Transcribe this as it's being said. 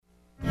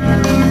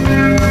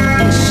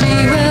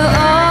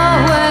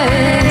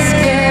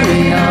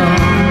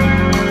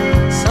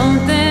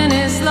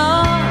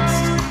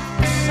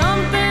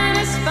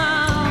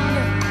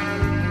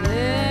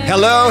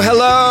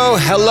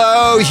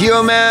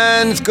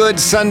humans. Good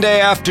Sunday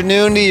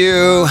afternoon to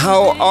you.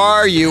 How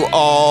are you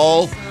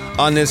all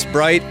on this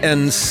bright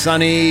and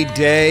sunny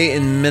day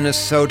in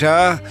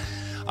Minnesota?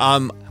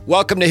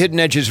 Welcome to Hidden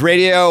Edges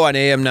Radio on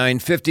AM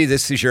 950.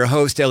 This is your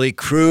host, Ellie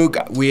Krug.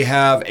 We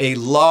have a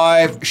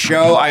live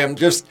show. I am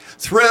just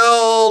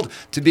thrilled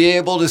to be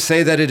able to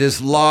say that it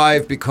is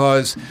live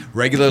because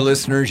regular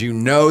listeners, you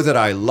know that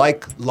I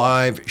like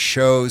live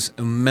shows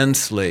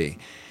immensely.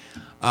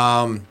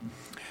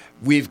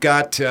 We've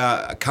got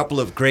a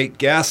couple of great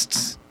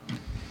guests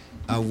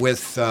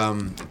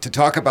to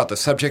talk about the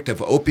subject of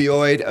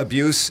opioid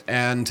abuse,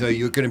 and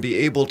you're going to be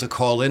able to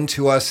call in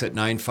to us at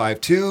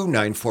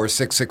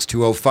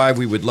 952-946-6205.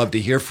 We would love to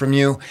hear from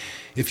you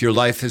if your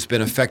life has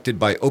been affected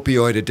by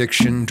opioid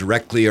addiction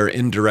directly or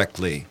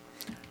indirectly.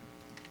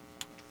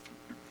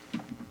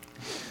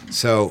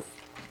 So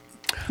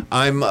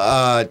I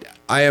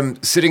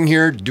am sitting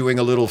here doing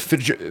a little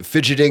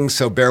fidgeting,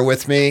 so bear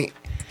with me.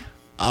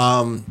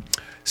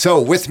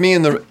 So with me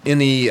in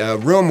the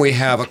room, we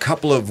have a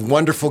couple of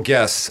wonderful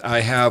guests.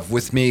 I have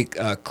with me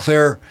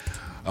Claire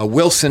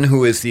Wilson,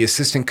 who is the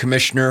Assistant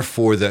Commissioner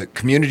for the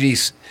Community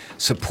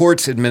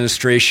Supports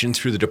Administration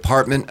through the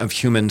Department of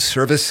Human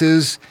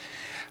Services.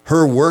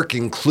 Her work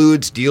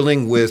includes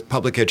dealing with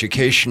public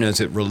education as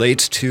it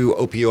relates to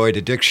opioid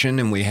addiction,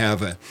 and we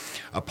have a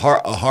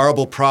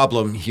horrible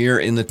problem here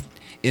in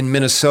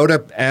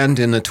Minnesota and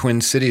in the Twin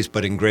Cities,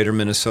 but in greater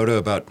Minnesota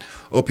about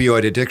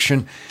opioid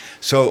addiction.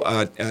 So,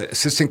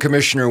 Assistant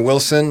Commissioner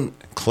Wilson,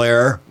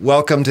 Claire,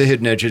 welcome to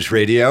Hidden Edges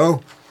Radio.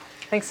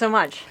 Thanks so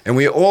much. And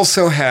we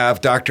also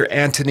have Dr.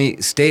 Antony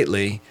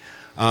Stately,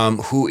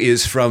 who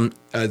is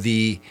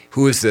the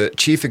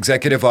Chief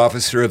Executive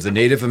Officer of the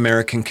Native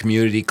American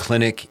Community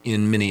Clinic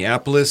in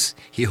Minneapolis.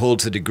 He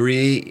holds a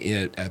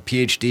degree, a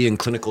PhD in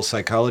clinical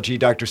psychology.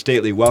 Dr.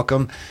 Stately,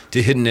 welcome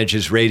to Hidden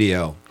Edges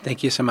Radio.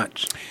 Thank you so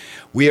much.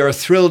 We are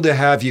thrilled to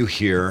have you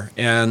here,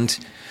 and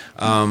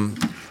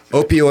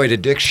opioid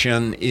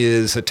addiction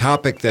is a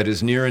topic that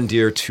is near and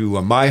dear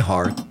to my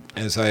heart.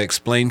 As I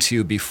explained to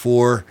you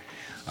before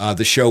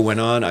the show went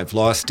on, I've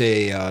lost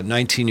a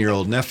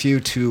 19-year-old nephew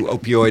to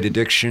opioid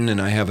addiction,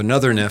 and I have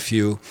another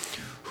nephew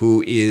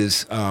who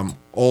is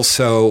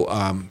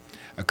also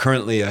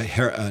currently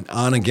an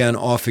on-again,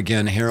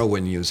 off-again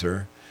heroin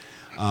user.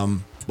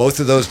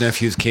 Both of those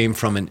nephews came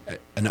from an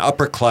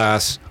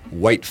upper-class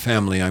white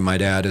family, I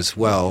might add, as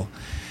well.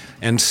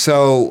 And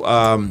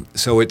so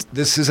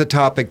this is a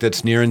topic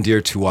that's near and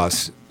dear to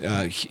us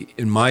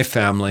in my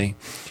family,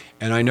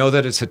 and I know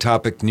that it's a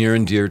topic near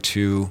and dear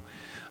to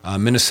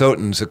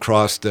Minnesotans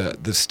across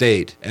the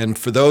state. And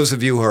for those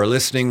of you who are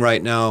listening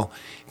right now,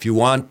 if you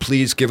want,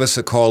 please give us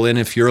a call in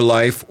if your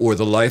life or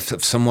the life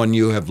of someone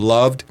you have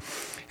loved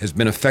has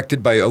been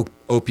affected by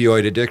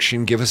opioid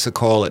addiction. Give us a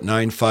call at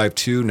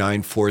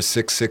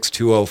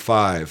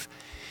 952-946-6205.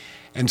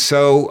 And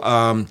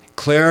so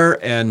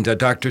Claire and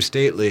Dr.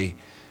 Stately,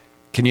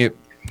 can you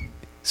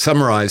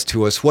summarize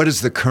to us what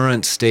is the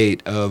current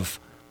state of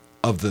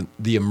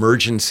the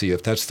emergency,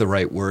 if that's the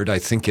right word, I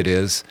think it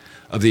is,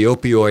 of the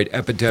opioid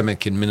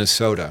epidemic in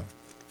Minnesota?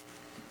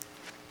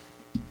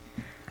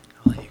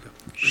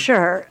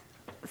 Sure.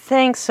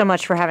 Thanks so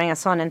much for having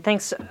us on, and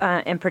thanks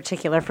in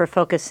particular for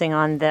focusing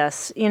on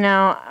this. You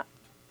know,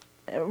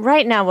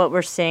 right now what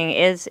we're seeing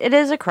is it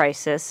is a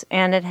crisis,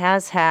 and it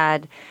has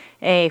had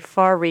a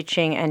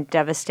far-reaching and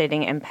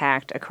devastating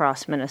impact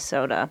across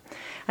Minnesota.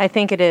 I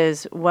think it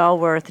is well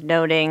worth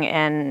noting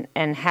and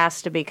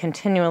has to be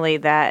continually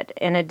that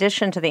in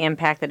addition to the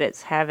impact that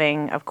it's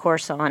having, of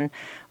course, on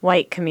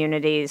white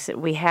communities,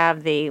 we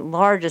have the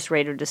largest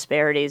rate of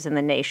disparities in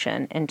the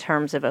nation in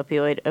terms of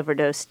opioid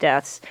overdose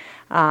deaths,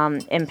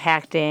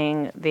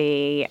 impacting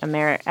the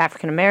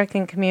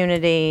African-American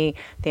community,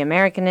 the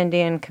American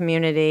Indian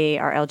community,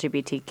 our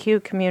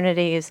LGBTQ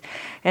communities.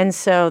 And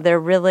so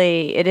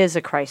it is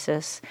a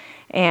crisis.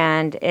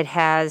 And it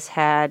has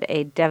had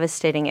a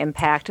devastating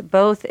impact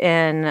both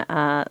in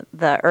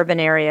the urban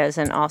areas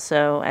and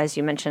also, as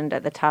you mentioned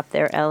at the top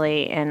there,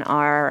 Ellie, in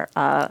our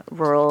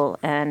rural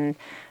and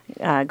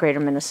greater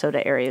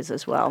Minnesota areas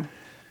as well.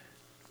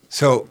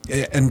 So,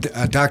 and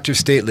Dr.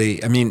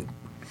 Stately, I mean,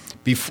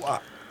 before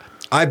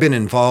I've been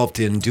involved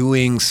in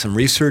doing some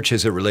research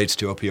as it relates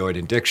to opioid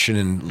addiction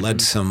and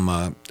led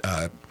some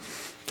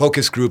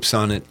focus groups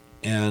on it,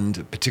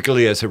 and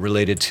particularly as it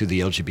related to the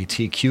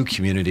LGBTQ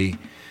community.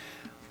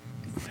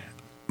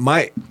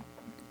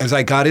 As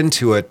I got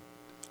into it,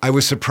 I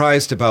was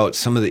surprised about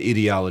some of the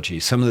ideology,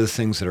 some of the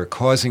things that are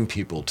causing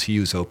people to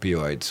use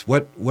opioids.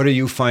 What are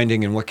you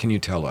finding, and what can you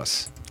tell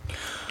us?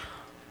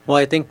 Well,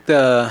 I think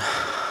the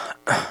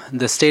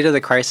state of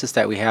the crisis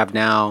that we have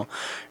now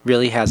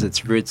really has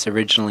its roots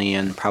originally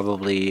in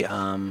probably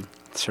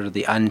sort of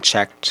the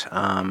unchecked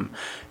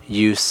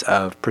use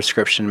of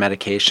prescription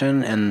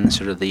medication and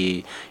sort of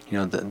the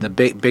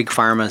big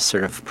pharma's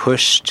sort of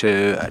push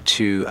to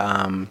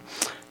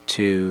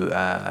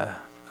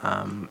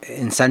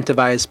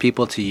incentivize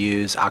people to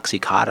use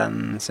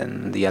Oxycontins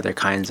and the other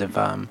kinds of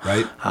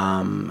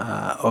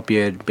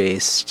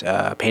opioid-based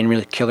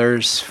pain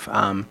killers.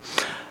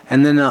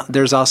 And then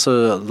there's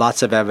also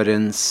lots of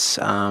evidence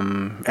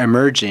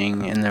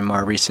emerging in the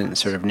more recent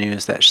sort of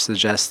news that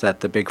suggests that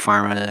the big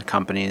pharma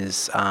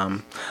companies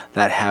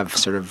that have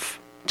sort of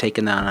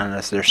taken that on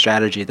as their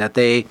strategy, that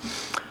they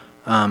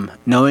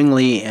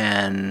knowingly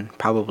and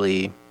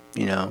probably,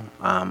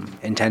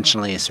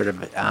 intentionally sort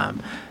of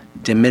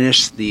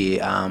diminish the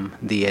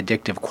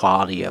addictive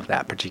quality of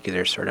that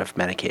particular sort of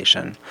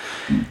medication.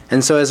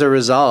 And so as a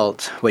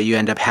result, what you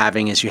end up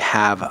having is you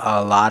have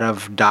a lot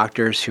of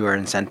doctors who are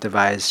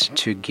incentivized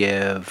to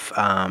give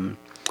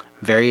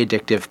very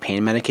addictive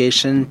pain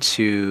medication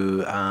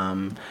to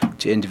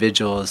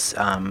individuals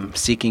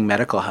seeking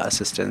medical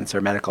assistance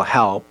or medical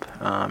help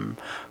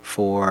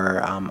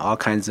for all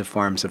kinds of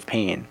forms of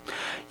pain.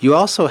 You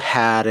also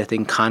had, I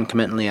think,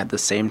 concomitantly at the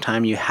same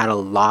time, you had a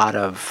lot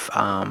of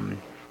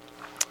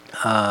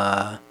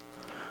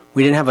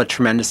we didn't have a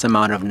tremendous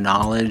amount of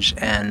knowledge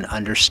and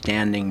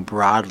understanding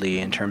broadly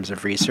in terms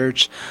of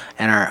research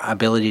and our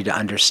ability to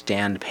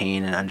understand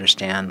pain and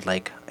understand,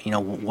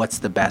 what's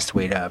the best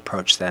way to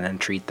approach that and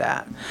treat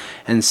that.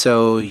 And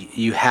so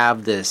you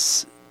have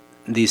these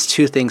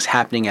two things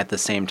happening at the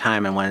same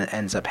time, and what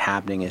ends up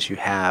happening is you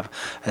have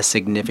a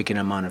significant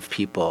amount of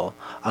people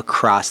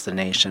across the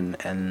nation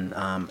and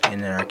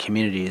in our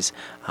communities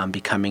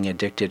becoming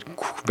addicted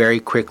very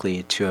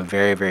quickly to a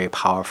very, very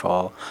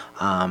powerful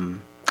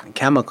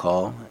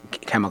chemical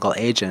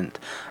agent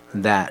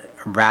that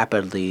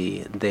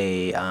rapidly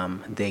they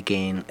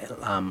gain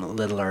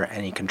little or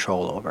any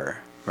control over,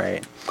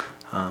 right?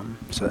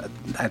 So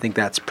I think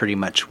that's pretty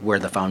much where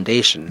the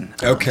foundation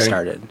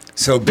started.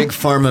 So Big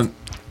Pharma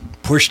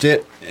pushed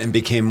it and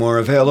became more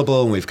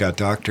available, and we've got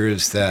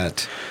doctors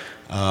that,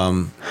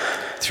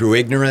 through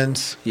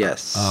ignorance,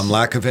 yes,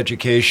 lack of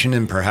education,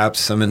 and perhaps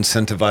some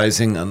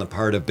incentivizing on the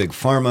part of Big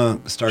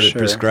Pharma, started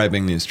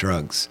prescribing these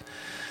drugs.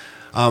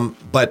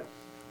 But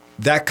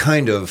that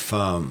kind of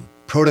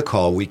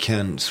protocol we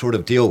can sort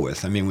of deal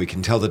with. I mean, we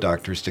can tell the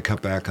doctors to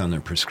cut back on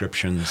their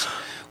prescriptions.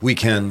 We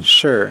can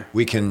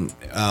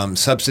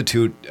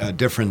substitute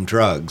different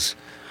drugs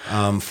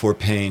for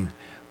pain,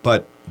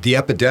 but the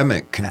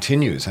epidemic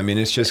continues. I mean,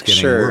 it's just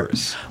getting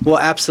worse. Well,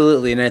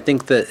 absolutely, and I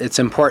think that it's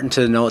important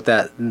to note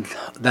that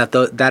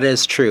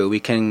is true. We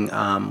can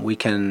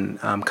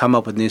come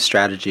up with new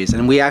strategies,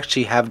 and we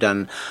actually have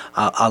done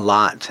a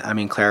lot. I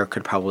mean, Claire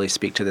could probably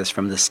speak to this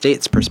from the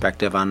state's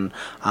perspective on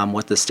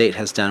what the state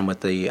has done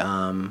with the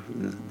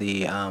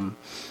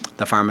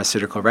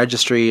pharmaceutical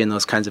registry and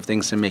those kinds of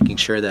things, and making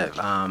sure that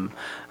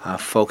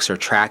folks are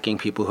tracking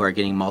people who are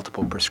getting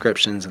multiple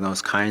prescriptions and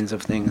those kinds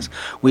of things.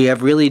 We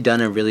have really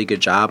done a really good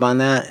job on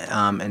that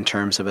in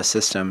terms of a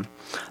system.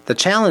 The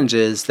challenge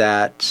is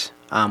that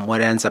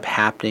what ends up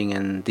happening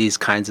in these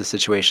kinds of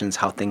situations,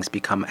 how things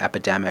become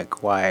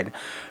epidemic-wide,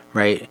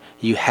 right?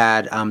 You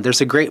had, there's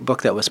a great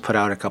book that was put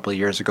out a couple of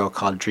years ago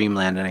called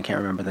Dreamland, and I can't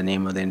remember the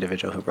name of the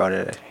individual who wrote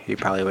it. He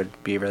probably would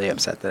be really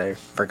upset that I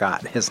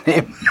forgot his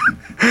name.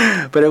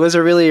 But it was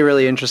a really,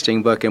 really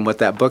interesting book, and what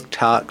that book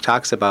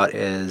talks about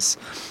is,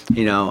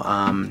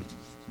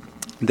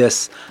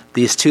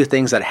 these two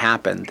things that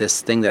happened,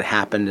 this thing that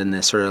happened in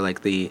this sort of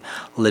like the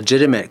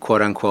legitimate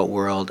quote-unquote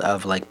world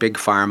of like big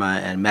pharma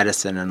and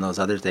medicine and those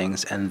other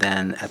things, and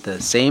then at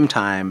the same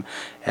time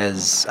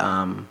as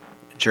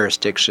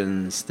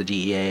jurisdictions, the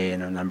DEA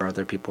and a number of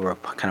other people were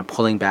kind of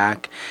pulling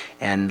back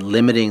and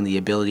limiting the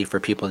ability for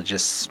people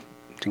to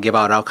give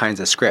out all kinds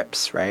of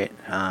scripts, right?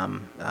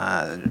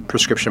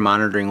 Prescription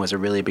monitoring was a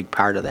really big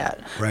part of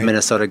that. Right.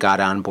 Minnesota got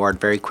on board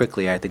very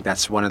quickly. I think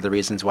that's one of the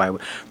reasons why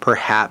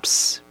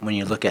perhaps when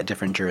you look at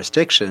different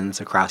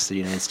jurisdictions across the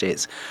United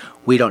States,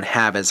 we don't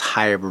have as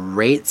high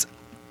rates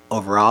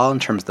overall in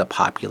terms of the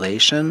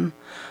population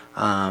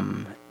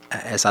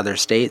as other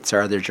states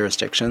or other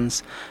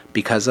jurisdictions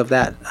because of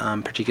that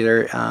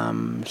particular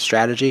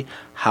strategy.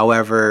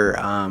 However,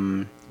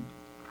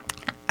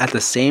 at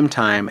the same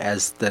time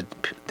as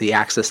the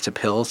access to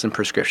pills and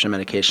prescription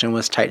medication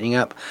was tightening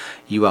up,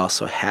 you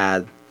also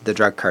had the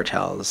drug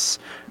cartels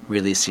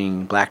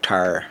releasing black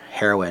tar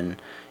heroin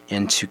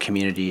into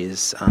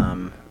communities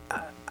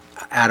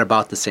at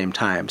about the same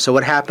time. So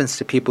what happens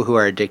to people who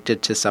are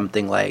addicted to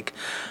something like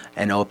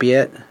an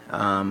opiate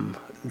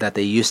that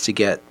they used to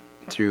get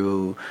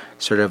through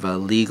sort of a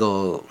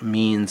legal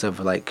means of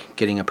like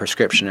getting a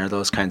prescription or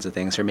those kinds of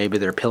things, or maybe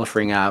they're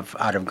pilfering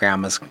out of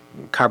grandma's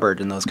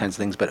cupboard and those kinds of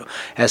things. But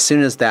as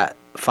soon as that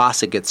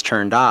faucet gets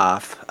turned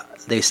off,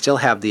 they still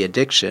have the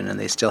addiction and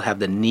they still have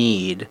the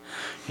need,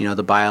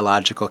 the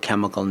biological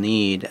chemical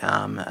need.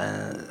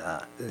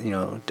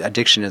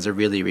 Addiction is a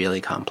really,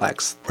 really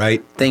complex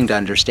thing to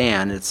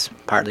understand. It's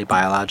partly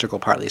biological,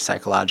 partly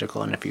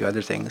psychological, and a few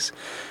other things.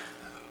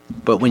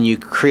 But when you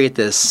create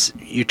this,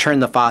 you turn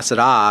the faucet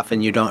off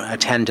and you don't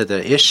attend to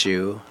the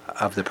issue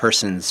of the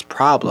person's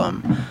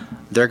problem,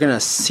 they're going to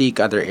seek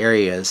other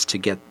areas to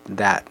get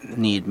that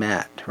need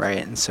met,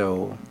 right? And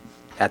so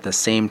at the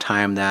same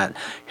time that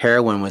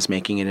heroin was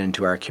making it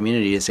into our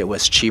communities, it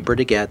was cheaper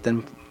to get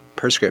than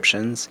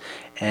prescriptions,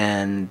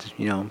 and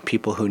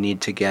people who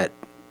need to get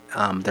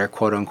their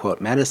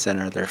quote-unquote medicine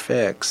or their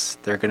fix,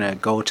 they're going to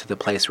go to the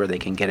place where they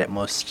can get it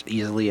most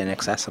easily and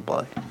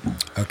accessibly.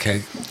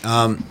 Okay.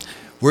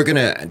 We're going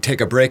to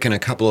take a break in a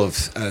couple of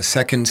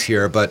seconds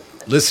here, but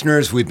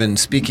listeners, we've been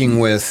speaking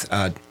with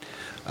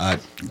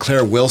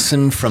Claire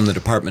Wilson from the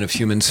Department of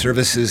Human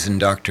Services and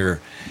Dr.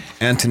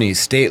 Antony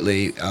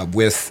Stately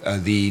with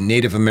the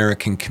Native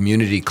American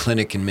Community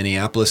Clinic in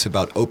Minneapolis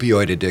about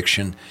opioid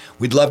addiction.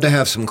 We'd love to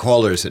have some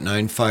callers at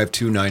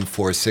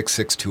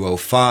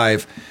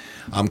 952-946-6205.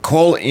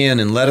 Call in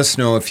and let us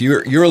know if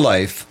your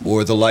life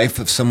or the life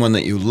of someone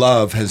that you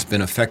love has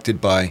been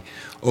affected by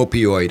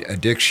opioid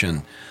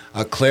addiction.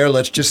 Claire,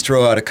 let's just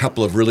throw out a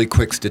couple of really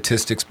quick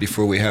statistics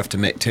before we have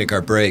to take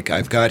our break.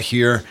 I've got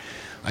here,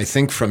 I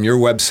think from your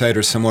website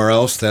or somewhere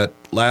else, that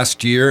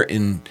last year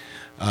in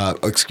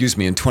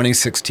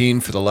 2016,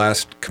 for the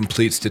last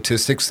complete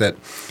statistics, that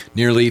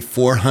nearly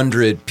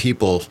 400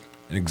 people,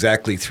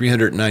 exactly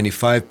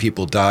 395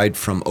 people died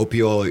from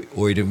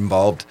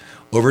opioid-involved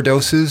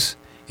overdoses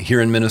here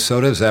in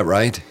Minnesota. Is that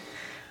right?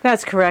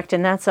 That's correct,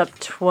 and that's up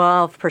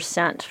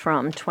 12%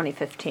 from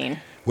 2015.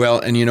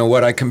 Well, and you know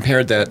what? I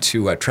compared that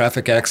to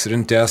traffic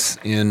accident deaths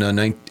in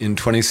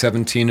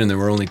 2017, and there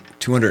were only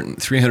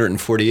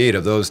 348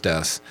 of those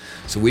deaths.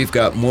 So we've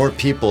got more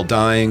people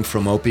dying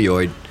from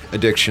opioid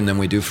addiction than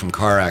we do from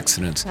car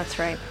accidents. That's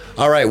right.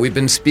 All right, we've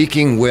been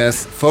speaking with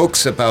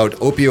folks about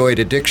opioid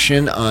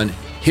addiction on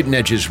Hidden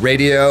Edges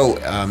Radio.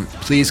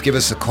 Please give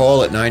us a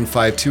call at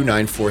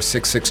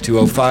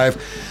 952-946-6205.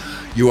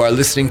 You are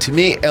listening to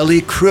me,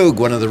 Ellie Krug,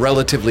 one of the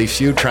relatively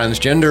few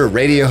transgender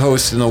radio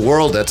hosts in the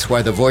world. That's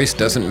why the voice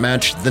doesn't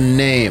match the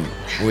name.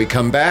 When we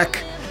come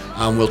back,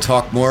 we'll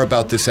talk more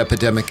about this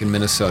epidemic in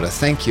Minnesota.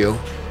 Thank you.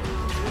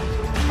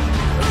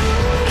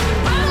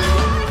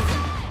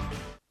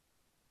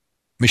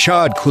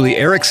 Michaud Cooley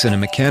Erickson, a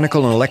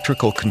mechanical and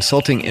electrical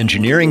consulting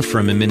engineering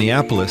firm in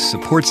Minneapolis,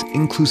 supports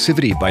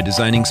inclusivity by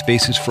designing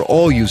spaces for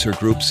all user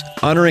groups,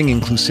 honoring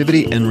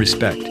inclusivity and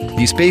respect.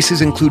 These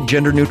spaces include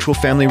gender-neutral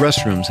family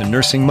restrooms and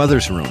nursing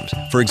mothers' rooms.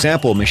 For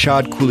example,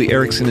 Michaud Cooley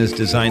Erickson has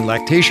designed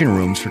lactation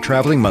rooms for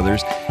traveling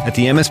mothers at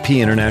the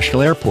MSP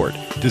International Airport.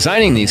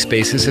 Designing these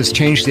spaces has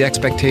changed the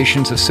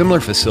expectations of similar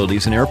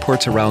facilities in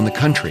airports around the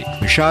country.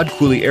 Michaud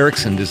Cooley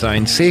Erickson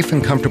designed safe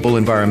and comfortable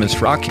environments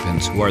for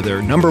occupants who are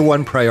their number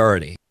one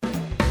priority.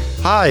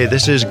 Hi,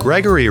 this is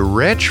Gregory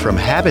Rich from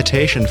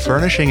Habitation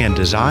Furnishing and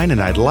Design,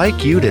 and I'd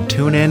like you to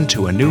tune in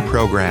to a new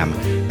program,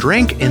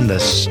 Drink in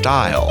the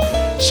Style.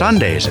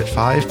 Sundays at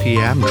 5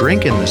 p.m.,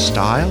 Drink in the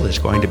Style is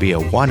going to be a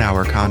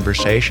 1-hour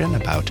conversation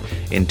about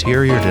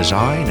interior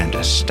design and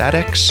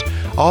aesthetics,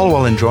 all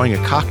while enjoying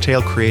a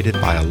cocktail created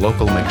by a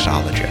local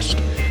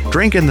mixologist.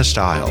 Drink in the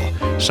Style,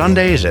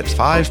 Sundays at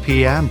 5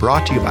 p.m.,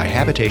 brought to you by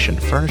Habitation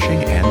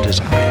Furnishing and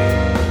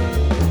Design.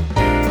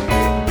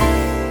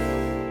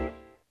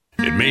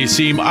 It may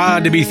seem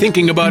odd to be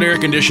thinking about air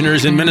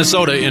conditioners in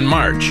Minnesota in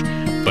March,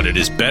 but it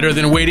is better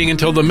than waiting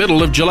until the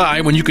middle of July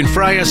when you can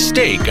fry a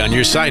steak on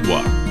your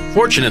sidewalk.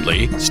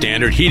 Fortunately,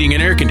 Standard Heating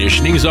and Air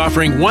Conditioning is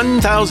offering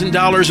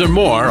 $1,000 or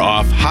more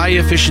off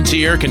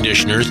high-efficiency air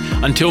conditioners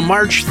until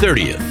March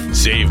 30th.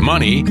 Save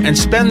money and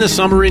spend the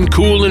summer in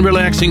cool and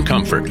relaxing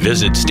comfort.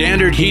 Visit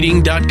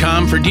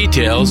standardheating.com for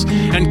details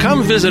and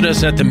come visit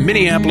us at the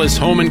Minneapolis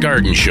Home and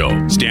Garden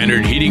Show.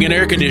 Standard Heating and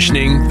Air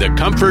Conditioning, the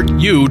comfort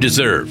you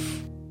deserve.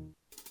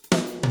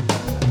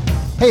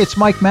 Hey, it's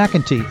Mike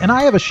McEntee, and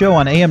I have a show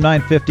on AM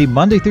 950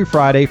 Monday through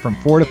Friday from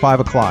 4 to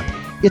 5 o'clock.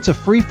 It's a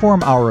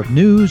free-form hour of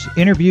news,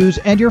 interviews,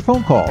 and your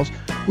phone calls.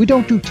 We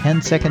don't do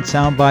 10-second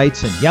sound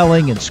bites and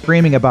yelling and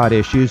screaming about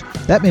issues.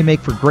 That may make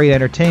for great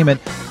entertainment,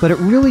 but it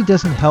really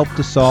doesn't help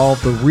to solve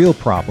the real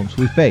problems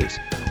we face.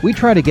 We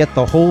try to get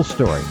the whole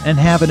story and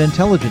have an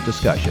intelligent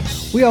discussion.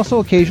 We also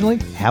occasionally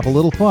have a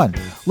little fun.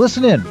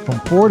 Listen in from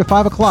 4 to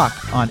 5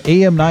 o'clock on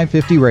AM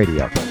 950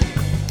 Radio.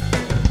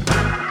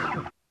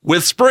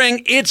 With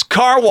spring, it's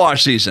car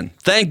wash season.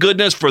 Thank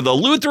goodness for the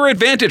Luther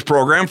Advantage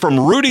program from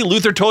Rudy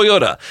Luther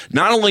Toyota.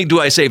 Not only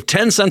do I save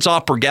 10 cents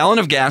off per gallon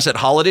of gas at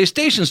holiday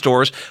station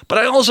stores, but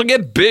I also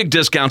get big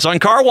discounts on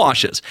car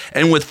washes.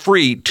 And with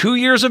free 2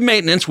 years of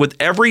maintenance with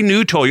every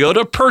new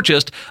Toyota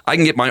purchased, I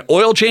can get my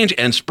oil change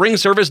and spring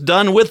service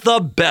done with the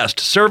best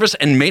service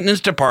and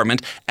maintenance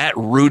department at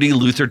Rudy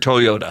Luther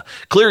Toyota.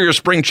 Clear your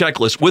spring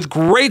checklist with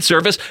great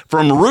service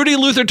from Rudy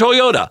Luther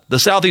Toyota, the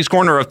southeast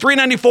corner of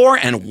 394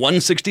 and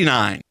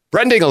 169.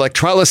 Brending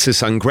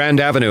Electrolysis on Grand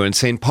Avenue in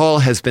St.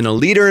 Paul has been a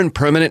leader in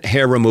permanent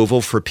hair removal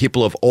for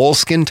people of all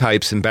skin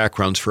types and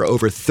backgrounds for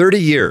over 30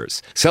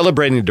 years,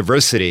 celebrating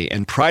diversity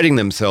and priding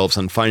themselves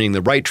on finding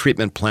the right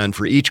treatment plan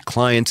for each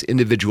client's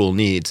individual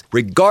needs,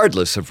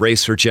 regardless of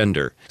race or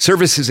gender.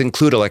 Services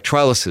include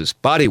electrolysis,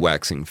 body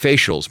waxing,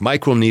 facials,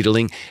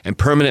 microneedling, and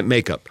permanent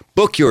makeup.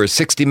 Book your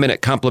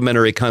 60-minute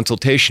complimentary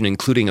consultation,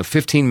 including a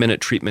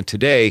 15-minute treatment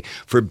today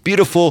for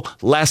beautiful,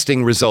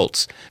 lasting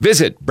results.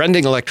 Visit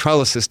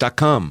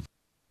brendingelectrolysis.com.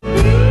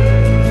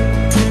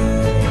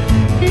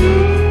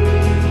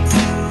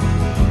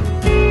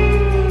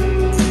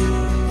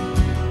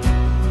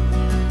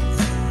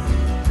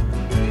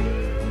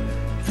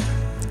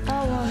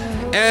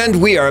 And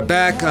we are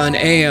back on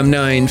AM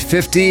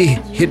 950,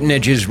 Hidden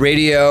Edges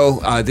Radio.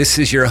 This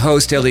is your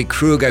host, Ellie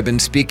Krug. I've been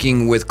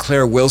speaking with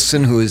Claire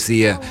Wilson, who is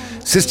the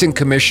Assistant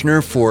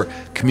Commissioner for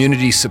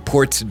Community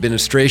Supports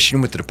Administration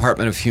with the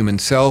Department of Human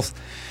Services,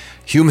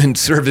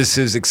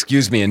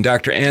 and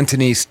Dr.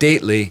 Antony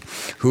Stately,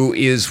 who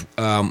is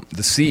the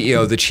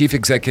CEO, the Chief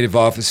Executive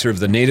Officer of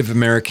the Native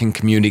American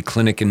Community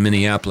Clinic in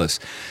Minneapolis.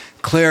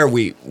 Claire,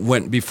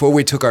 before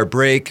we took our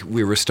break,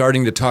 we were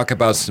starting to talk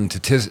about some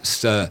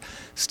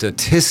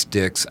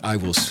statistics. I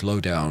will slow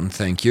down,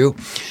 thank you.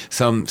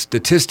 Some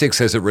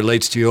statistics as it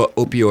relates to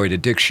opioid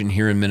addiction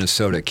here in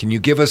Minnesota. Can you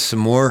give us some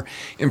more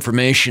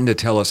information to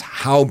tell us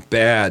how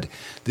bad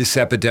this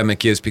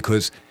epidemic is?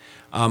 Because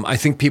I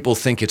think people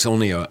think it's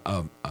only a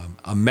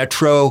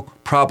metro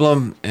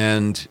problem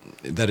and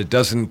that it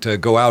doesn't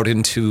go out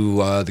into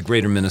the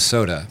greater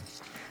Minnesota.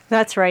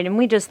 That's right, and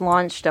we just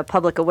launched a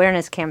public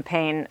awareness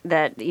campaign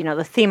that,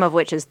 the theme of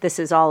which is "This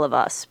is all of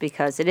us,"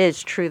 because it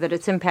is true that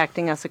it's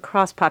impacting us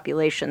across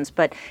populations,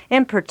 but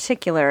in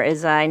particular,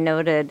 as I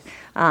noted,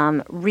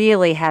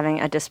 really having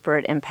a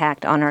disparate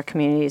impact on our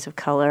communities of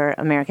color,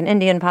 American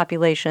Indian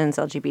populations,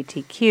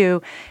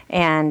 LGBTQ,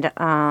 and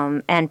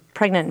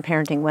pregnant and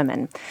parenting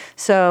women.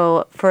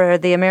 So for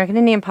the American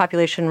Indian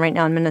population right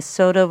now in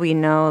Minnesota, we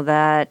know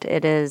that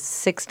it is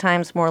 6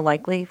 times more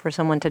likely for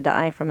someone to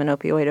die from an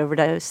opioid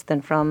overdose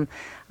than from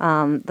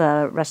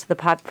the rest of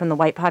from the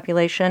white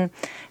population.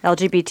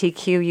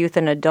 LGBTQ youth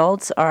and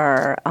adults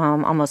are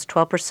almost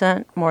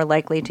 12% more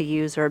likely to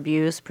use or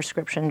abuse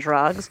prescription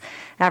drugs.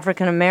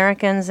 African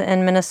Americans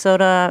in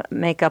Minnesota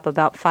make up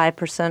about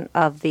 5%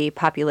 of the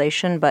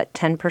population, but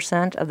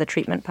 10% of the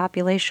treatment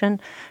population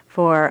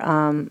for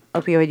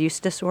opioid use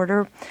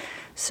disorder.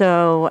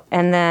 So,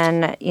 and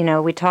then,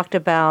 we talked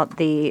about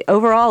the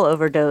overall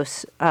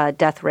overdose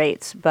death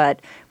rates,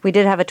 but we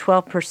did have a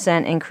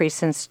 12% increase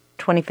since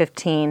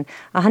 2015.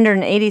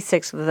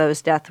 186 of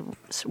those deaths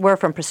were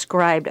from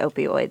prescribed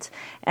opioids.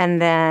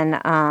 And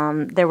then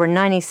there were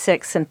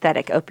 96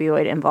 synthetic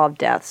opioid-involved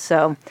deaths.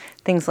 So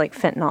things like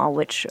fentanyl,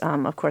 which,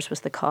 of course, was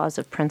the cause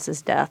of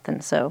Prince's death.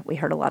 And so we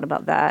heard a lot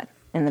about that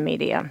in the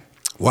media.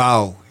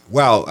 Wow.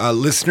 Well,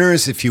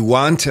 listeners, if you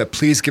want,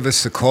 please give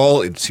us a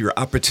call. It's your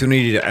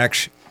opportunity to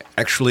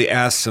actually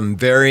ask some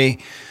very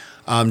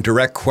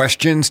direct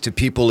questions to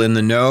people in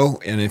the know.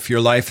 And if your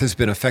life has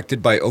been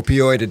affected by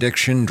opioid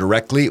addiction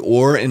directly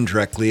or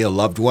indirectly, a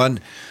loved one,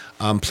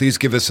 please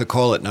give us a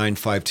call at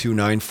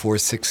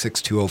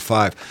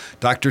 952-946-6205.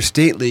 Dr.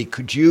 Stately,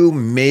 could you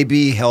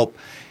maybe help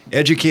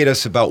educate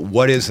us about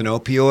what is an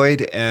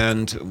opioid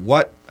and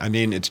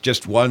it's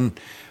just one...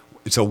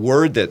 It's a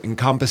word that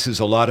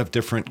encompasses a lot of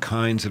different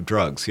kinds of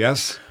drugs,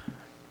 yes?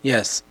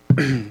 Yes.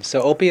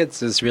 So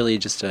opiates is really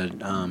just a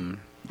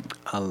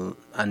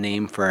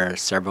name for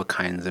several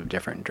kinds of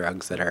different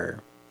drugs that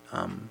are,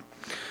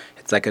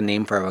 it's like a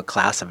name for a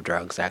class of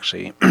drugs,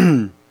 actually.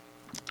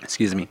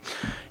 Excuse me.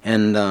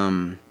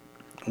 And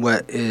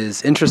what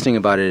is interesting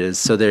about it is,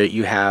 so there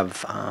you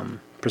have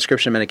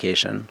prescription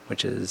medication,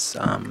 which is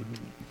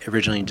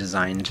originally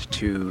designed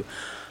to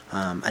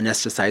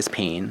anesthetize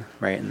pain,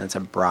 right? And that's a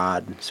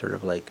broad sort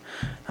of like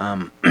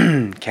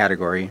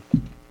category.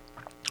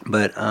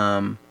 But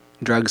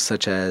drugs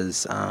such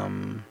as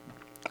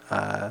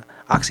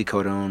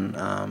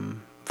oxycodone,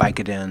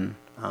 Vicodin,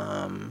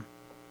 I'm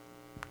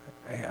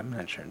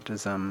not sure.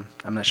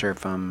 I'm not sure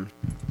if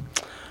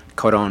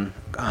codone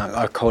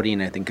or codeine,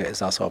 I think,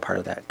 is also a part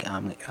of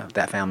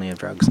that family of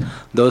drugs.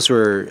 Those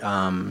were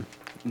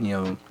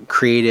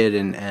created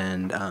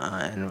and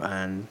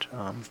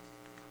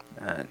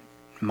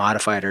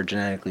modified or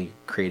genetically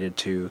created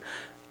to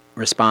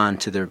respond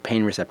to the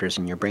pain receptors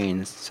in your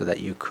brain, so that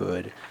your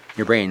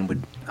brain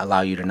would allow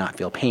you to not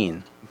feel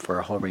pain for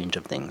a whole range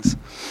of things.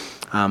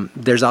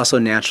 There's also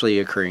naturally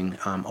occurring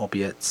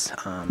opiates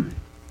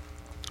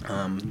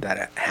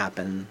that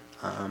happen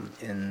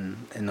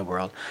in the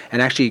world,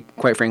 and actually,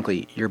 quite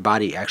frankly, your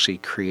body actually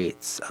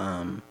creates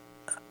a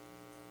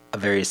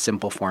very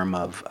simple form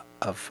of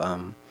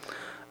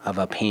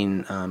a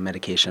pain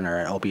medication or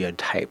an opioid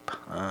type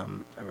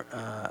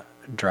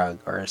drug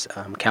or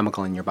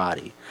chemical in your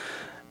body.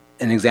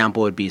 An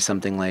example would be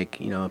something like,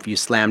 if you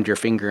slammed your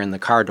finger in the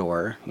car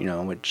door,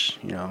 which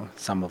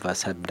some of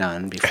us have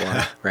done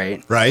before,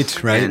 right? Right.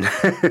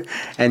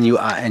 And you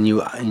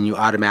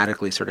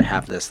automatically sort of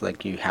have this,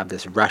 like, you have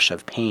this rush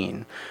of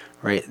pain,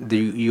 right?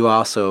 You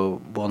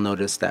also will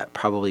notice that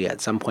probably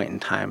at some point in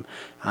time,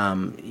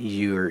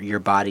 your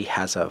body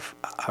has a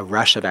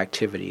rush of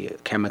activity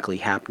chemically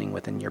happening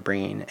within your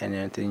brain and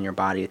within your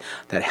body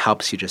that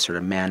helps you to sort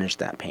of manage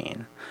that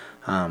pain.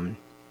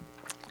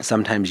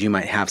 Sometimes you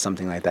might have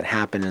something like that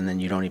happen, and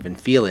then you don't even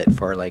feel it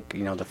for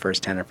the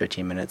first 10 or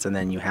 15 minutes, and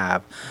then you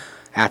have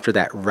after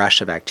that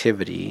rush of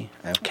activity,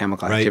 of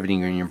chemical Right. activity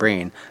in your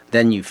brain,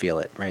 then you feel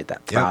it, right?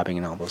 That throbbing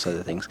and all those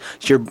other things.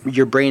 So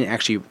your brain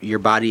actually, your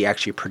body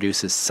actually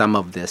produces some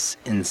of this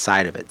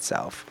inside of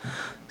itself.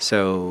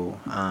 So,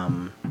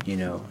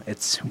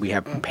 we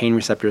have pain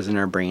receptors in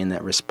our brain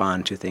that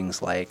respond to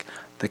things like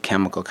the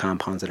chemical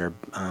compounds that are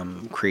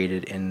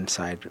created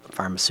inside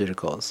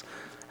pharmaceuticals.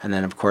 And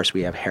then, of course,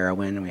 we have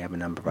heroin, and we have a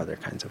number of other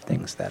kinds of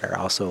things that are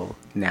also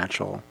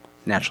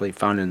naturally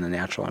found in the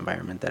natural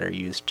environment that are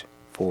used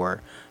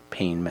for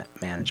pain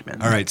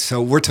management. All right, so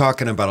we're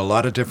talking about a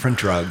lot of different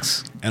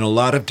drugs and a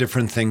lot of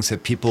different things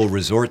that people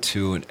resort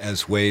to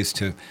as ways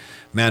to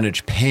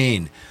manage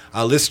pain.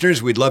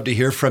 Listeners, we'd love to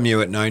hear from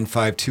you at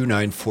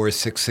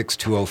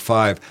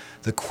 952-946-6205.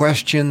 The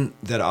question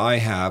that I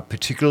have,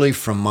 particularly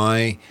from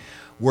my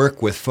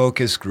work with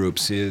focus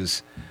groups,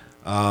 is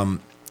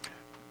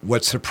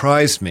what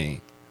surprised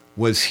me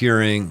was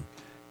hearing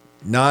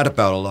not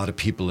about a lot of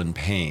people in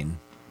pain,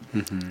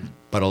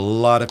 but a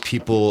lot of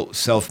people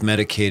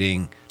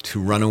self-medicating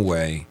to run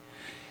away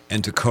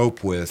and to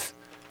cope with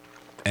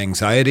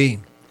anxiety,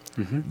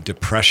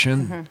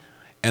 depression,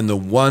 and the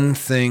one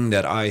thing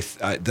that I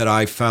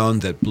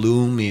found that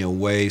blew me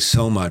away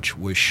so much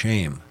was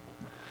shame.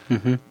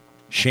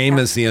 Shame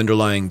is the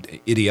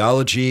underlying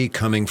ideology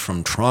coming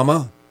from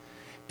trauma,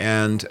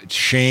 and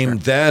shame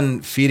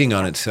then feeding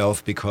on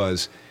itself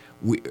because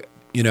we,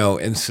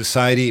 in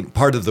society,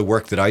 part of the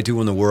work that I do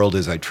in the world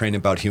is I train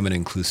about human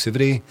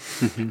inclusivity,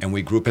 and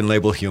we group and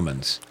label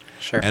humans.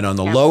 Sure. And on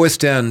the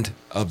lowest end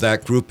of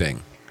that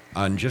grouping,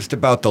 on just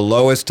about the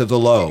lowest of the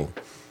low,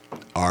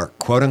 are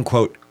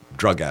quote-unquote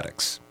drug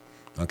addicts,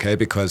 okay?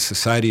 Because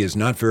society is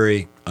not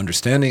very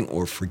understanding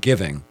or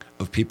forgiving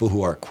of people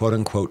who are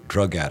quote-unquote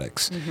drug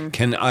addicts.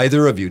 Can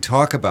either of you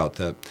talk about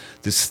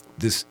this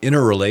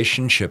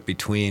interrelationship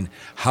between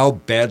how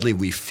badly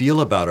we feel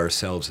about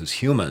ourselves as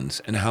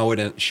humans and how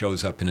it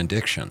shows up in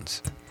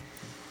addictions?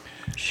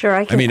 Sure,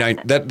 I can. I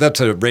mean, that's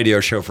a radio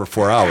show for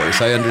 4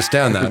 hours. I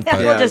understand that. But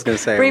We'll just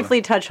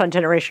briefly touch on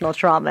generational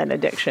trauma and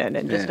addiction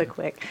and just a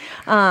quick.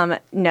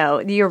 No,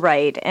 you're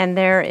right. And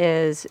there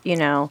is,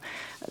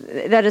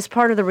 that is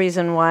part of the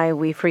reason why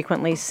we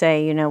frequently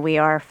say, we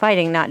are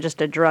fighting not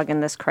just a drug in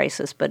this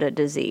crisis, but a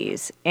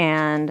disease.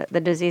 And the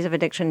disease of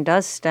addiction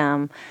does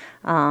stem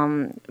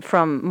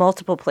from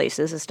multiple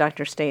places, as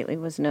Dr. Stately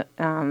was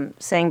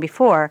saying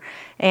before.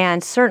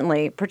 And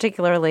certainly,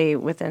 particularly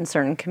within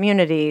certain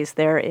communities,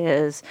 there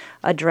is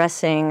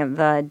addressing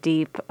the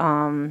deep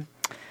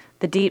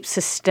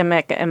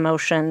systemic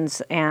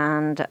emotions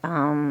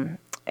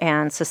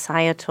and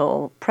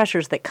societal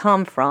pressures that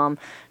come from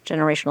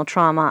generational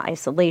trauma,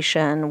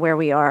 isolation, where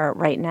we are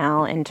right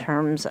now in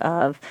terms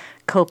of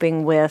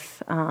coping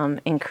with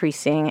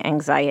increasing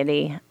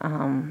anxiety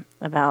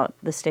about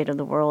the state of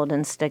the world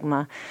and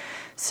stigma.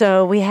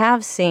 So we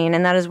have seen,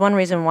 and that is one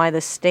reason why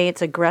the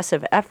state's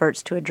aggressive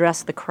efforts to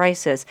address the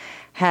crisis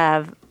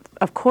have,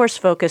 of course,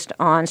 focused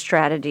on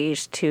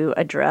strategies to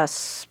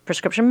address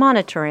prescription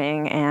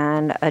monitoring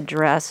and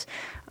address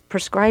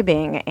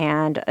prescribing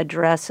and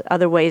address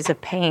other ways of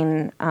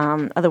pain,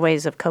 other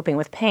ways of coping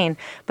with pain,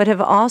 but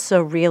have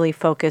also really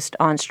focused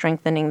on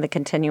strengthening the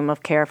continuum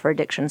of care for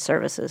addiction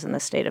services in the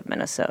state of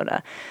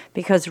Minnesota.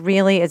 Because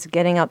really it's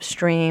getting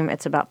upstream,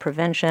 it's about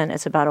prevention,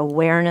 it's about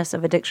awareness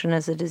of addiction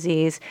as a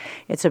disease,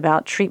 it's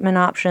about treatment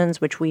options,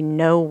 which we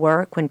know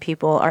work when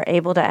people are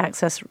able to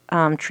access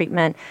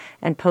treatment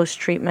and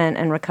post-treatment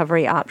and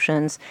recovery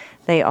options.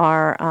 They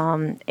are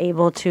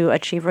able to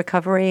achieve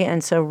recovery,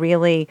 and so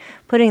really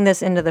putting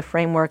this into the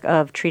framework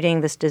of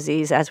treating this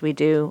disease as we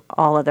do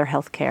all other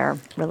healthcare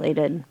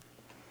related.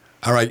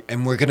 All right,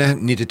 and we're going to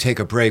need to take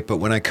a break, but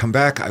when I come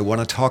back, I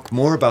want to talk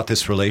more about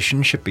this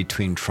relationship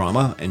between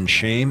trauma and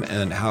shame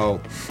and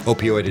how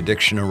opioid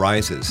addiction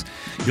arises.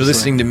 You're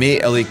listening to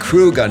me, Ellie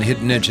Krug, on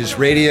Hidden Edges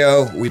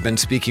Radio. We've been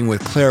speaking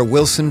with Claire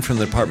Wilson from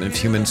the Department of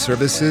Human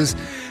Services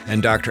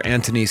and Dr.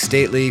 Antony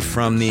Stately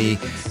from the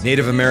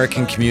Native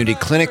American Community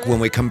Clinic. When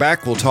we come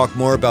back, we'll talk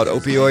more about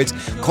opioids.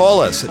 Call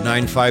us at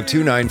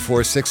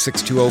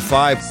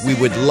 952-946-6205. We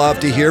would love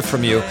to hear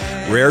from you.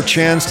 Rare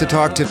chance to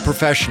talk to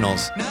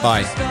professionals.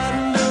 Bye.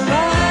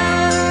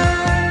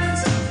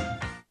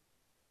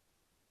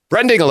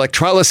 Brending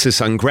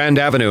Electrolysis on Grand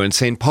Avenue in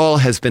St. Paul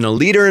has been a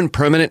leader in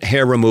permanent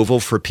hair removal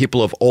for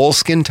people of all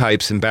skin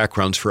types and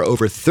backgrounds for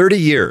over 30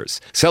 years,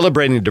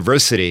 celebrating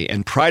diversity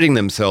and priding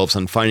themselves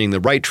on finding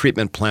the right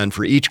treatment plan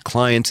for each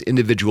client's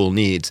individual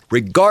needs,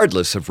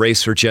 regardless of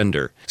race or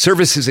gender.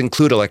 Services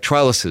include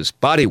electrolysis,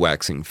 body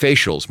waxing,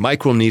 facials,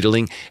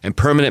 microneedling, and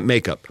permanent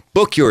makeup.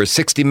 Book your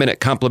 60-minute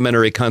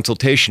complimentary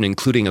consultation,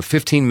 including a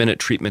 15-minute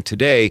treatment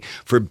today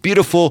for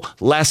beautiful,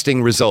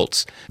 lasting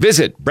results.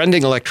 Visit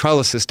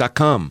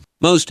brendingelectrolysis.com.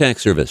 Moe's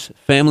Tax Service,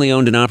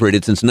 family-owned and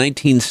operated since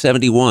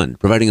 1971,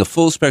 providing a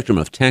full spectrum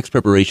of tax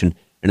preparation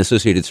and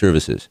associated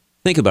services.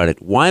 Think about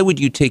it. Why would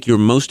you take your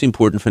most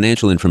important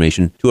financial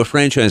information to a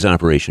franchise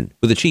operation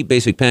with a cheap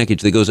basic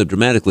package that goes up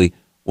dramatically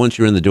once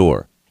you're in the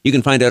door? You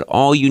can find out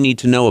all you need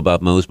to know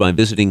about Moe's by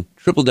visiting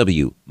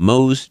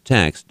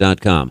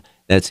www.moestax.com.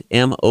 That's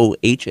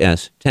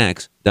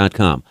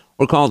MOHStax.com.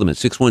 Or call them at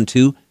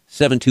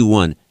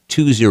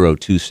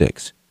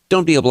 612-721-2026.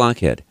 Don't be a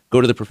blockhead.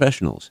 Go to the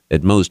professionals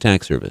at Moe's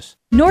Tax Service.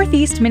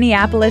 Northeast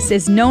Minneapolis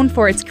is known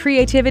for its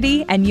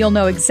creativity, and you'll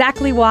know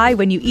exactly why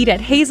when you eat at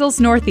Hazel's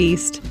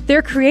Northeast.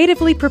 Their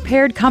creatively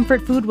prepared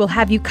comfort food will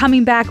have you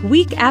coming back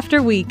week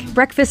after week.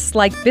 Breakfasts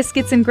like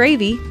biscuits and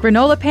gravy,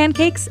 granola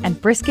pancakes, and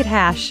brisket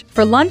hash.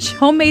 For lunch,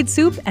 homemade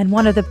soup and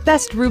one of the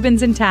best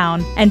Reubens in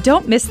town. And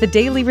don't miss the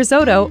daily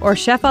risotto or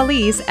Chef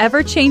Ali's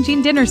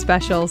ever-changing dinner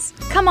specials.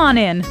 Come on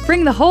in.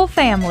 Bring the whole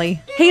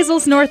family.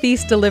 Hazel's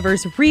Northeast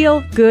delivers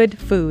real, good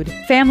food.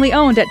 Family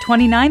owned at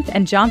 29th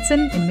and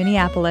Johnson in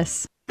Minneapolis.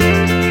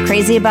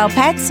 Crazy about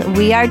pets?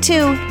 We are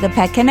too. The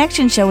Pet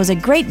Connection Show is a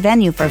great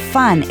venue for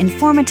fun,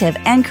 informative,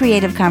 and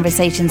creative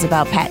conversations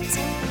about pets.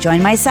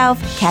 Join myself,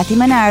 Kathy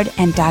Menard,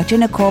 and Dr.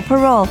 Nicole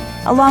Parole,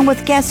 along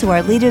with guests who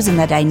are leaders in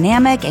the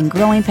dynamic and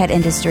growing pet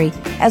industry,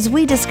 as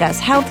we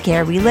discuss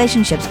healthcare,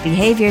 relationships,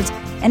 behaviors,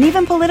 and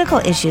even political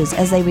issues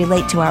as they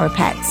relate to our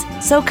pets.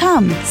 So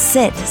come,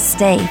 sit,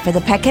 stay for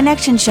the Pet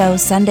Connection Show,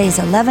 Sundays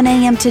 11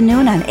 a.m. to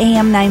noon on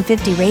AM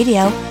 950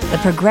 Radio, the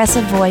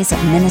progressive voice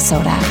of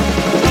Minnesota.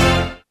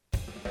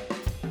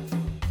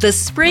 The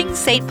Spring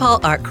St. Paul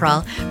Art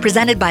Crawl,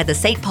 presented by the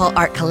St. Paul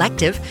Art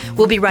Collective,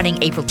 will be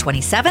running April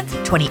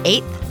 27th,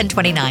 28th, and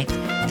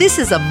 29th. This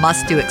is a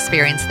must-do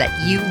experience that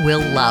you will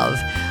love.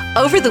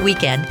 Over the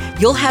weekend,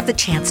 you'll have the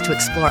chance to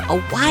explore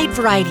a wide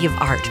variety of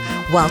art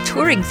while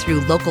touring through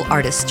local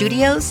artist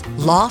studios,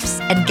 lofts,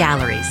 and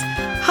galleries.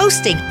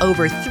 Hosting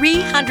over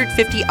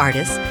 350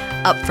 artists,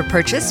 up for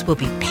purchase will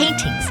be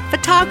paintings,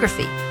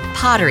 photography,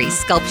 pottery,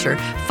 sculpture,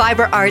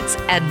 fiber arts,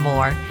 and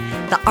more.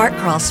 The Art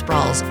Crawl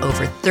sprawls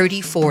over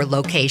 34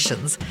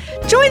 locations.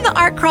 Join the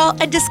Art Crawl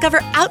and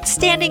discover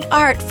outstanding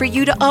art for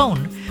you to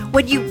own.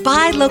 When you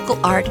buy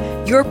local art,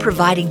 you're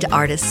providing to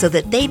artists so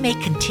that they may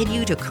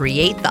continue to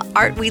create the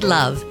art we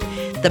love.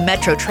 The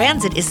Metro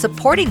Transit is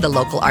supporting the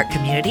local art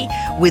community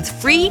with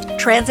free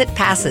transit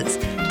passes.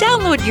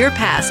 Download your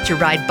pass to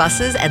ride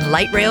buses and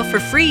light rail for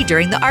free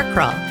during the Art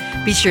Crawl.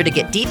 Be sure to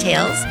get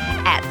details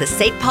at the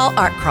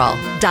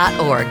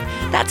stpaulartcrawl.org.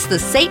 That's the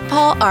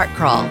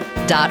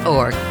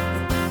stpaulartcrawl.org.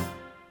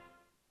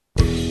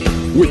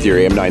 With your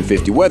AM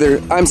 950 weather,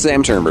 I'm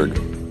Sam Turnberg.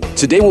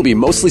 Today will be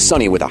mostly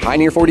sunny with a high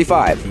near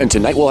 45, and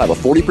tonight we'll have a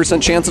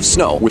 40% chance of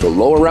snow with a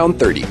low around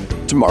 30.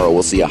 Tomorrow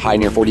we'll see a high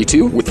near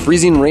 42 with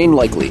freezing rain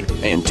likely,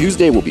 and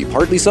Tuesday will be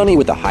partly sunny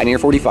with a high near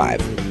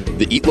 45.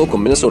 The Eat Local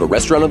Minnesota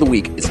Restaurant of the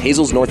Week is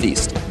Hazel's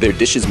Northeast. Their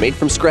dishes made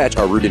from scratch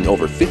are rooted in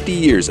over 50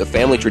 years of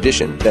family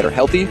tradition that are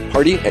healthy,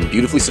 hearty, and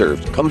beautifully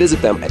served. Come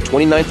visit them at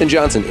 29th and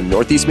Johnson in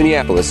Northeast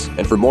Minneapolis,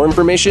 and for more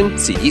information,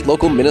 see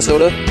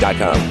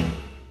eatlocalminnesota.com.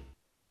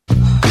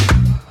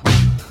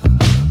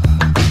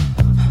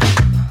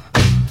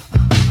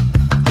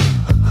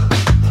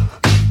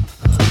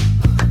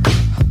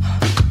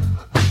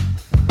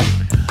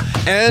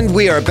 And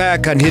we are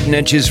back on Hidden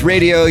Edges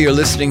Radio. You're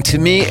listening to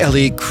me,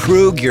 Ellie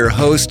Krug, your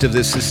host of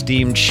this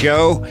esteemed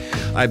show.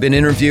 I've been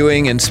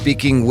interviewing and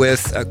speaking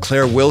with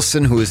Claire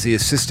Wilson, who is the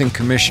Assistant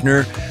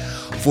Commissioner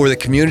for the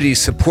Community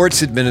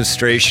Supports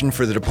Administration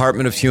for the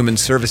Department of Human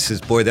Services.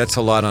 Boy, that's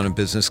a lot on a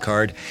business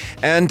card.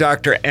 And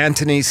Dr.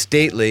 Antony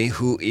Stately,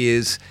 who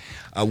is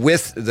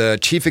with the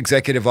Chief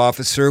Executive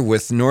Officer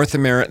with North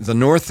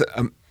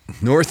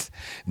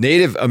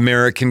Native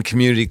American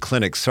Community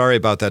Clinic. Sorry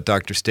about that,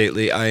 Dr.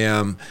 Stately. I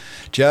am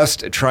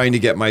just trying to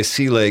get my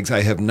sea legs.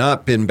 I have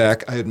not been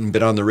back. I haven't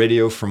been on the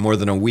radio for more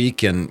than a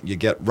week, and you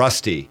get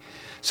rusty.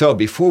 So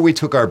before we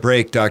took our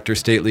break, Dr.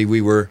 Stately, we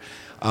were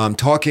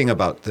talking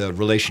about the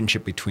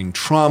relationship between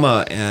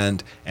trauma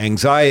and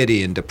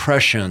anxiety and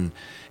depression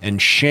and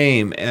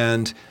shame.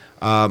 And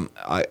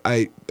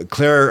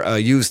Claire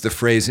used the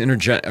phrase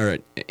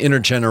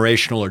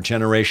intergenerational or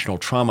generational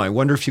trauma. I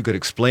wonder if you could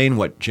explain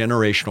what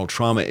generational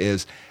trauma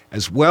is,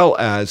 as well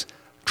as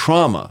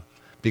trauma,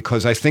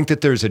 because I think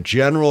that there's a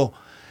general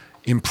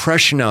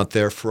impression out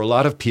there for a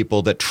lot of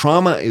people that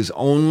trauma is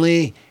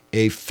only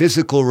a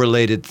physical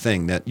related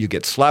thing, that you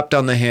get slapped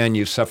on the hand,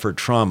 you suffered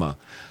trauma.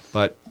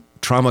 But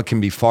trauma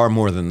can be far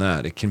more than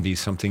that. It can be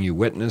something you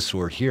witness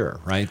or hear,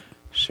 right?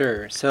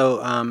 Sure.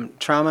 So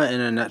trauma in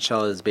a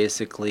nutshell is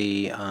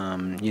basically,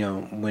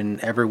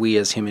 whenever we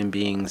as human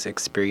beings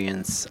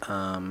experience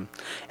an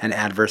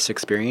adverse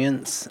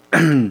experience,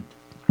 and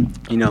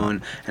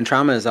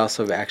trauma is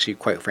also actually,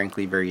 quite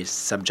frankly, very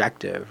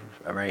subjective,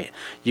 right?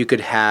 You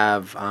could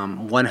have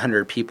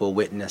 100 people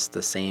witness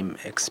the same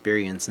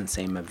experience and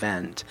same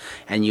event,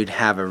 and you'd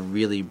have a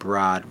really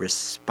broad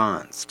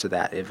response to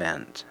that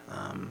event.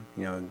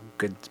 A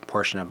good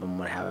portion of them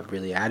would have a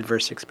really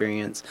adverse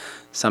experience.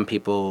 Some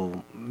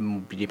people,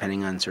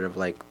 depending on sort of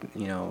like,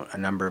 a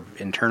number of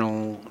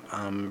internal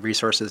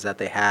resources that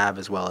they have,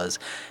 as well as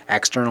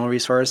external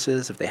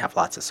resources. If they have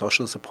lots of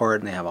social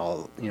support and they have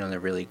all, they're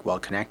really well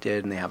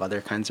connected and they have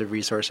other kinds of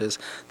resources,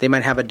 they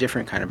might have a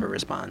different kind of a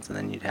response. And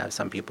then you'd have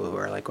some people who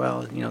are like,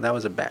 well, that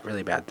was a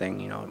really bad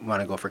thing,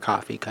 want to go for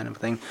coffee kind of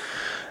thing.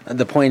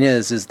 The point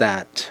is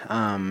that,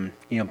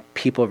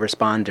 people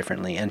respond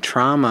differently, and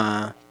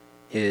trauma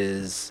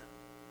is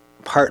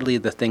partly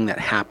the thing that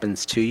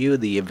happens to you,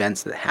 the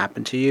events that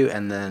happen to you,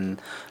 and then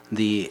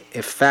the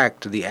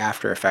effect, the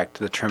after effect,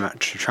 the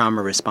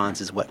trauma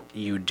response is what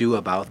you do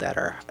about that,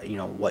 or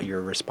what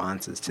your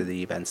response is to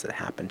the events that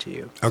happen to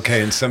you.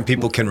 Okay, and some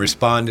people can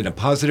respond in a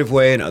positive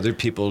way, and other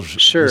people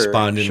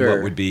respond in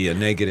what would be a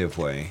negative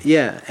way.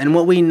 Yeah, and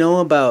what we know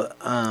about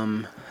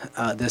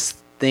this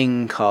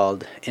thing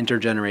called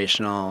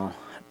intergenerational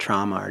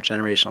trauma or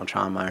generational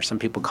trauma, or some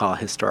people call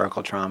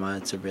historical trauma.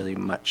 It's a really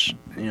much,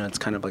 it's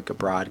kind of like a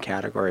broad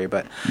category.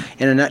 But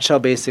in a nutshell,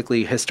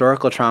 basically,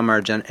 historical trauma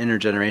or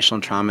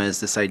intergenerational trauma is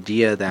this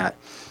idea that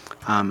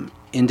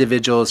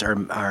individuals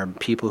are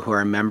people who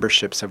are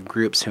memberships of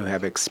groups who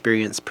have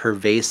experienced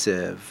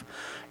pervasive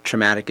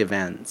traumatic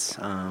events.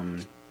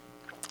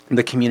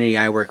 The community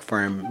I work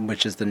for,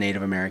 which is the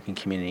Native American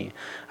community,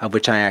 of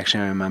which I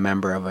actually am a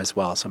member of as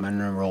well. So I'm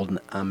an enrolled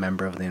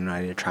member of the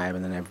United Tribe,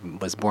 and then I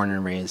was born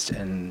and raised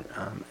in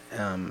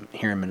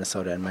here in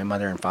Minnesota, and my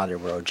mother and father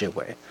were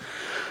Ojibwe.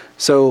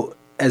 So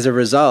as a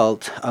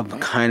result of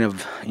kind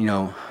of,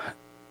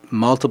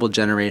 multiple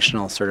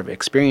generational sort of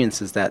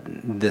experiences that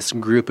this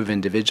group of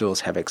individuals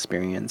have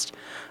experienced,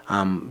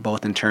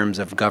 both in terms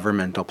of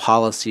governmental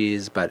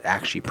policies, but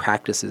actually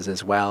practices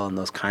as well, and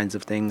those kinds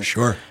of things.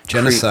 Sure,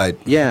 genocide.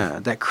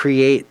 That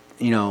create,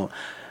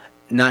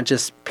 not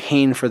just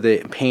pain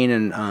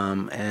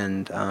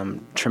and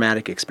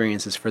traumatic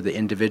experiences for the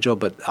individual,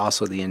 but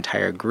also the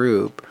entire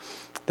group.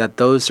 That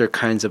those are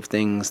kinds of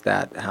things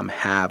that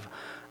have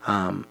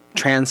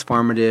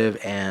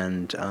transformative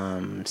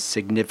and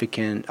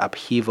significant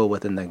upheaval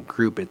within the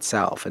group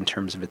itself in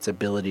terms of its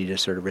ability to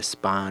sort of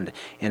respond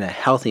in a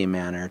healthy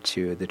manner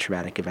to the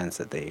traumatic events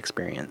that they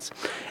experience.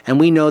 And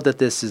we know that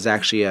this is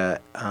actually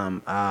a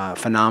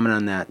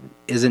phenomenon that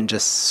isn't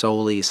just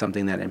solely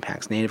something that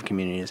impacts Native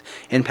communities,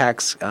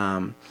 impacts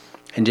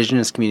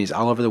Indigenous communities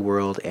all over the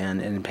world,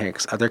 and it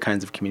impacts other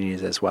kinds of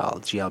communities as well,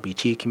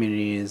 GLBT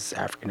communities,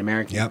 African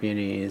American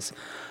communities,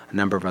 a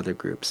number of other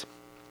groups.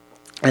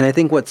 And I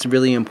think what's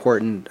really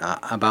important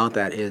about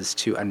that is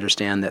to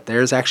understand that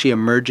there's actually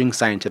emerging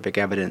scientific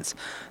evidence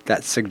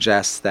that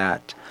suggests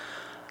that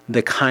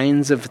the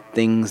kinds of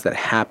things that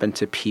happen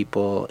to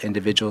people,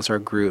 individuals or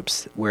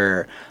groups,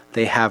 where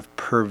they have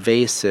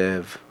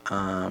pervasive,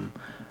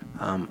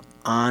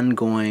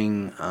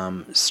 ongoing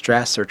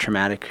stress or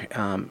traumatic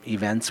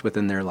events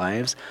within their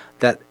lives,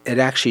 that it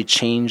actually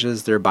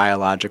changes their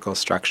biological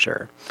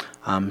structure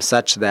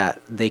such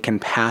that they can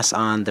pass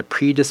on the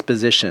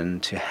predisposition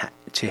to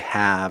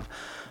have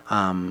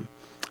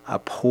a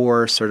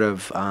poor sort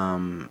of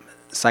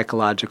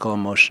psychological,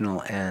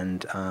 emotional,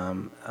 and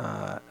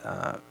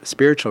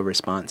spiritual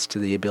response to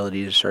the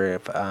ability to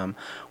sort of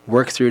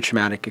work through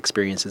traumatic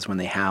experiences when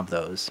they have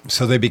those.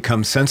 So they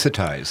become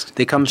sensitized.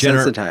 They become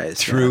sensitized.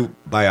 Through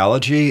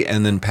biology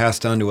and then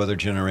passed on to other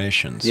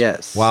generations.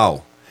 Yes.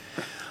 Wow.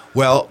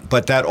 Well,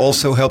 but that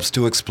also helps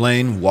to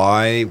explain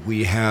why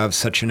we have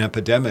such an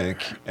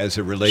epidemic as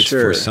it relates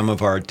for some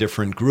of our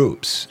different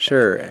groups.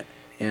 Sure.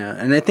 Yeah,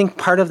 and I think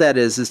part of that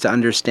is to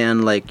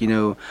understand, I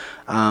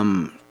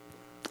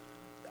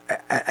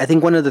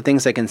think one of the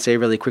things I can say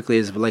really quickly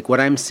is what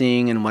I'm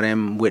seeing and what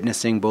I'm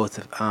witnessing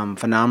both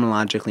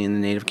phenomenologically in the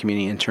Native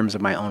community in terms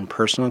of my own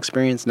personal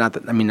experience. Not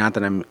that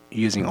I'm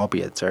using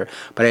opiates,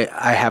 but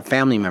I have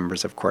family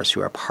members, of course,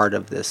 who are part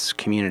of this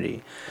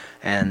community.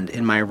 And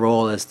in my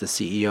role as the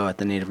CEO at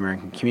the Native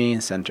American Community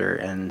Center,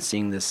 and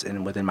seeing this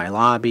within my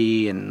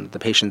lobby and the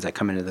patients that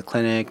come into the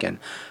clinic, and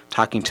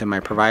talking to my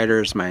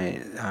providers,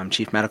 my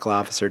chief medical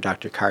officer,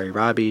 Dr. Kari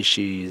Rabi,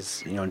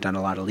 she's done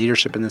a lot of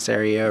leadership in this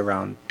area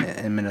around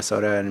in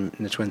Minnesota and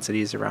in the Twin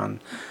Cities around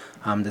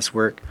this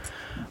work.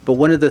 But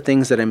one of the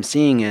things that I'm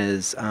seeing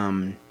is,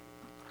 in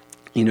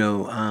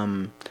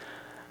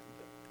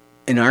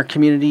our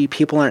community,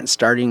 people aren't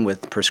starting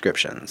with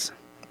prescriptions,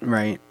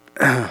 right?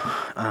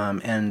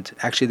 And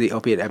actually the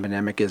opiate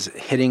epidemic is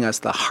hitting us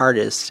the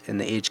hardest in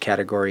the age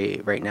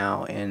category right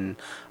now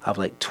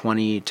of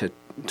 20 to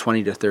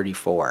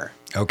 34.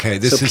 Okay,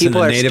 this is in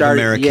the Native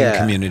American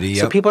community. Yep.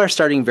 So people are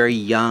starting very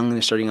young,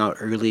 they're starting out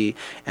early,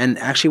 and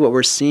actually what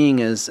we're seeing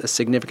is a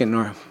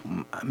significant,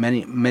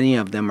 many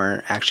of them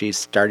are actually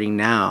starting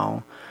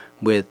now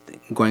with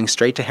going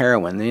straight to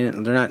heroin. They're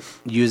not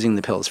using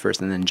the pills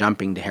first and then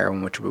jumping to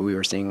heroin, which we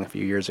were seeing a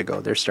few years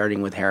ago. They're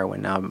starting with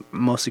heroin now,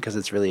 mostly because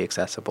it's really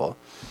accessible.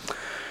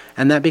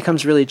 And that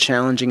becomes really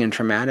challenging and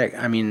traumatic.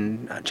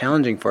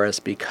 Challenging for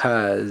us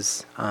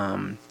because,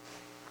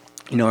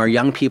 our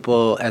young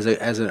people, as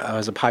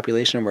a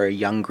population, we're a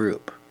young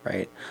group,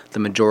 right? The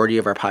majority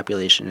of our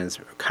population is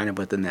kind of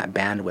within that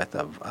bandwidth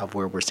of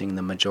where we're seeing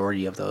the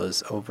majority of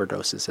those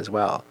overdoses as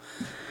well.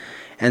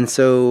 And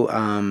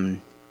so,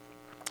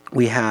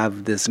 we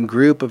have this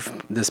group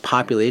of this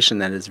population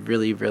that is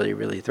really, really,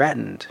 really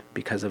threatened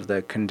because of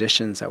the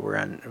conditions that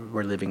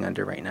we're living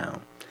under right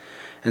now.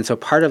 And so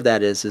part of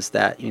that is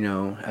that,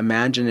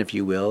 imagine, if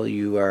you will,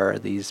 you are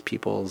these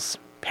people's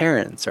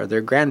parents or their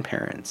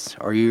grandparents,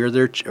 or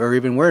or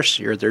even worse,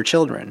 you're their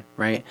children,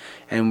 right?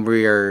 And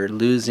we are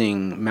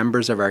losing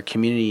members of our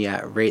community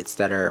at rates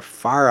that are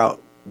far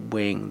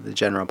outweighing the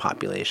general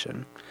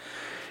population.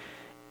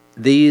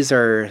 This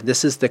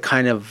is the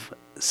kind of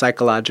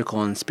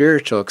psychological and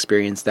spiritual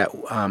experience that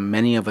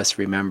many of us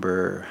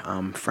remember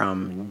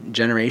from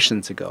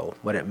generations ago,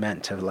 what it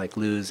meant to like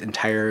lose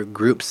entire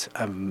groups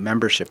of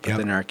membership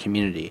within our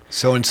community.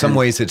 So in some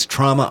ways it's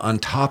trauma on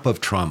top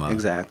of trauma.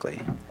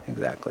 Exactly.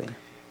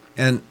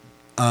 And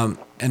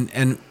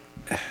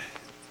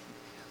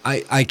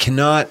I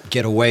cannot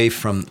get away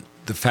from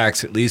the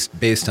facts, at least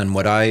based on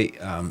what I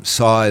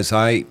saw as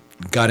I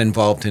got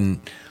involved in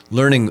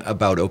learning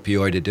about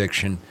opioid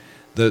addiction,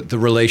 the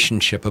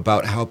relationship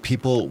about how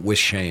people with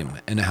shame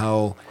and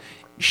how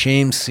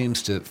shame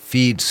seems to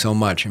feed so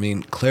much. I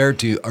mean, Claire,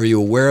 are you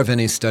aware of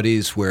any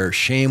studies where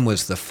shame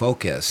was the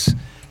focus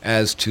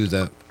as to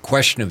the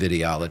question of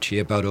ideology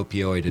about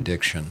opioid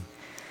addiction?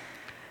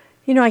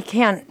 I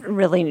can't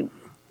really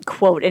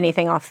quote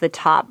anything off the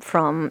top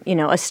from,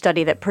 a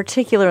study that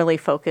particularly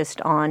focused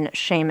on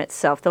shame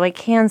itself, though I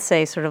can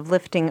say, sort of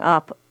lifting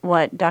up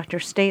what Dr.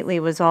 Stately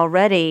was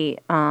already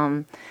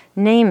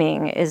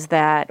naming, is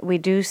that we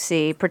do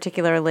see,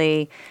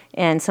 particularly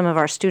in some of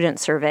our student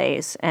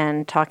surveys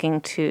and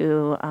talking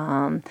to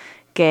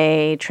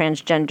gay,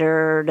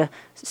 transgendered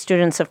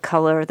students of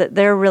color, that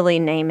they're really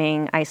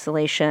naming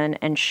isolation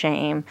and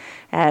shame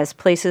as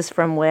places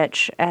from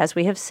which, as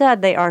we have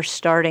said, they are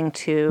starting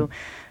to,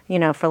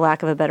 for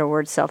lack of a better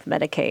word,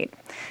 self-medicate.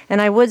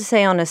 And I would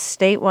say on a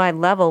statewide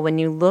level, when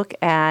you look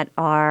at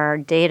our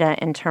data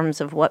in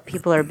terms of what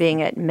people are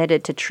being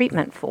admitted to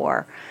treatment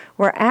for,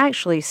 we're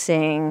actually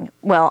seeing,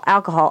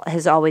 alcohol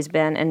has always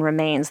been and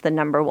remains the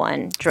number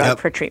one drug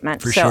for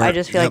treatment. For so sure. I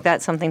just feel like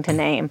that's something to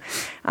name.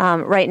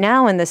 Right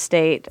now in the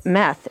state,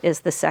 meth is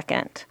the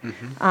second,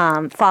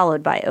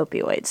 followed by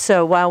opioids.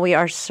 So while we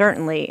are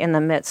certainly in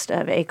the midst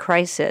of a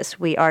crisis,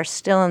 we are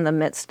still in the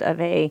midst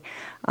of a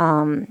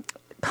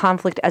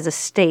conflict as a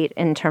state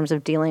in terms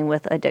of dealing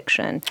with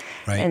addiction,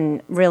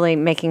 and really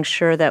making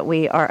sure that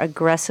we are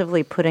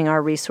aggressively putting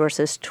our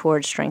resources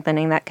towards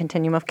strengthening that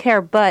continuum of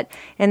care. But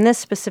in this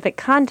specific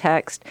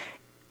context,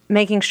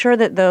 making sure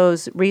that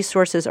those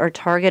resources are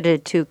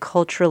targeted to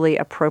culturally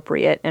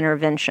appropriate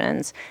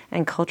interventions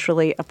and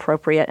culturally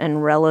appropriate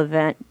and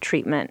relevant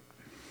treatment.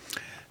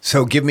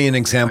 So give me an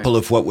example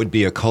of what would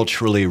be a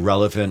culturally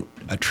relevant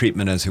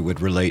treatment as it would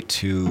relate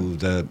to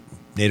the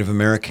Native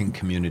American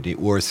community,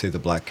 or say the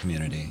Black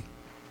community,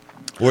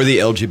 or the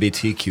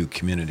LGBTQ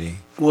community.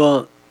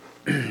 Well,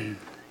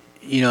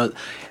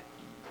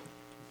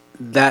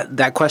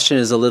 that question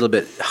is a little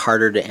bit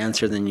harder to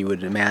answer than you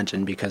would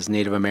imagine, because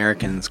Native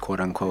Americans, quote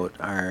unquote,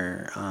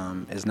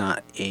 is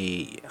not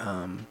a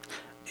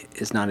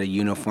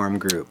uniform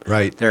group.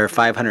 Right. There are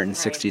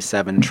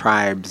 567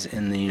 tribes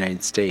in the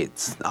United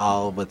States,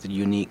 all with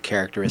unique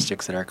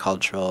characteristics that are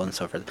cultural and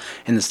so forth.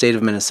 In the state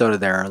of Minnesota,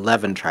 there are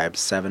 11 tribes,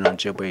 7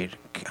 Ojibwe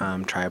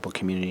tribal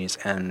communities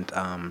and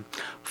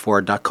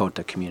 4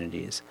 Dakota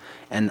communities.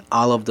 And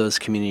all of those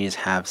communities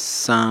have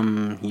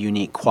some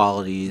unique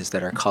qualities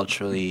that are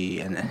culturally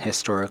and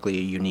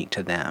historically unique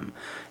to them.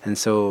 And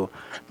so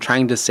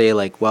trying to say,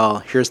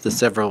 here's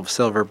the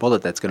silver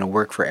bullet that's going to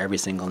work for every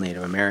single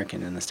Native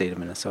American in the state of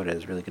Minnesota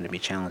is really going to be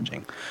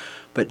challenging.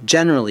 But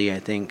generally, I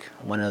think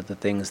one of the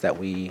things that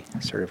we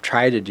sort of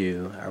try to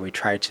do, or we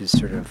try to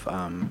sort of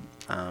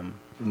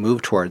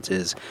move towards,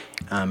 is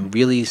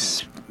really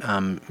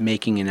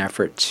making an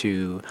effort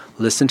to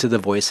listen to the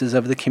voices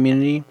of the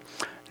community,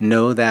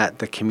 know that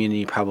the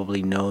community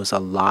probably knows a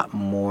lot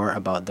more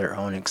about their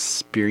own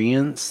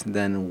experience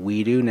than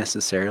we do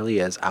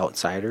necessarily as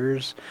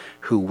outsiders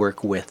who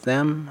work with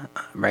them,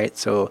 right?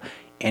 So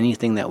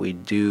anything that we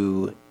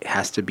do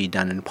has to be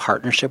done in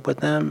partnership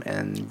with them,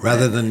 and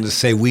rather than to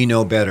say we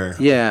know better.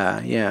 Yeah.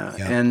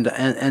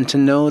 And to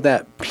know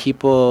that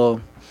people,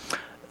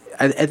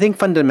 I think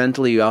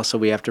fundamentally also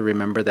we have to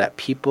remember that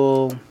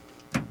people,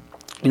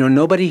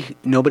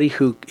 nobody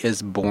who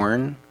is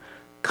born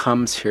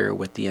comes here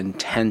with the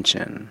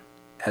intention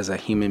as a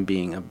human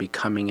being of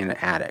becoming an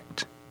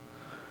addict,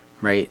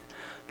 right?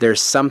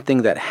 There's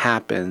something that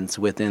happens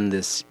within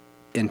this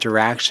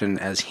interaction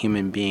as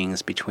human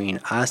beings between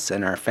us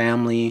and our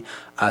family,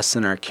 us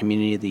and our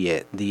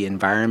community, the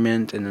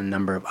environment, and a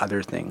number of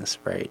other things,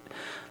 right,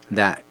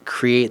 that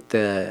create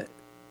the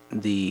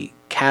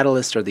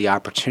catalyst or the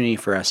opportunity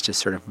for us to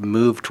sort of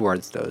move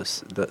towards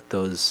those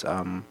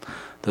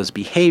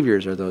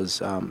behaviors, or those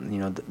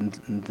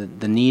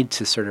the need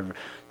to sort of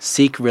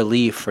seek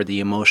relief for the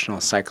emotional,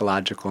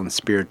 psychological, and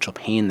spiritual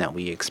pain that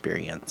we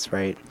experience,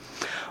 right?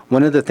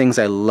 One of the things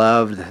I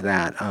loved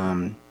that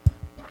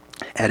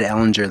Ed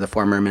Ellinger, the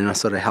former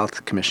Minnesota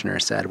Health Commissioner,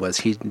 said was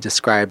he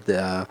described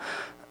the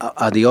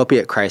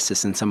opiate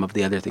crisis and some of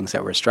the other things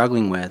that we're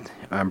struggling with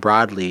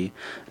broadly,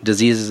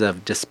 diseases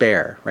of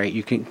despair, right?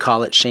 You can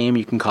call it shame,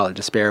 you can call it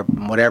despair,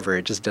 whatever.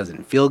 It just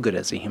doesn't feel good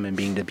as a human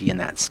being to be in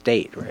that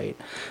state, right?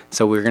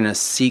 So we're going to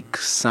seek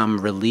some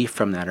relief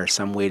from that, or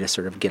some way to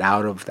sort of get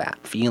out of that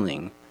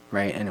feeling,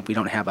 right? And if we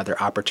don't have other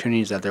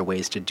opportunities, other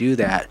ways to do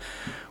that,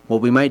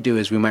 what we might do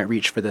is we might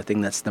reach for the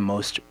thing that's the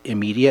most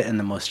immediate and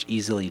the most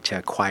easily to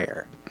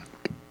acquire.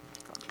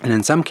 And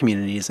in some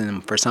communities,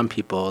 and for some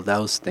people,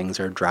 those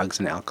things are drugs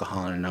and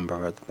alcohol and a number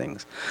of other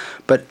things.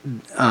 But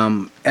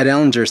Ed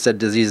Ellinger said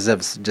diseases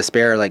of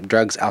despair like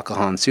drugs,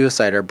 alcohol, and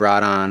suicide are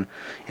brought on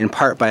in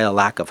part by a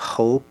lack of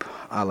hope,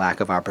 a lack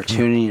of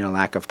opportunity, and a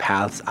lack of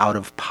paths out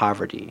of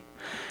poverty.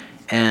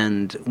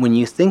 And when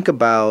you think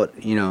about,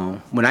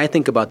 when I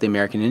think about the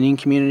American Indian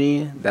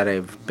community that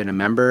I've been a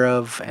member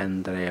of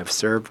and that I have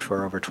served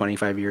for over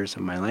 25 years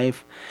of my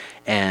life,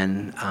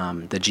 and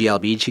the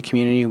GLBT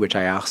community, which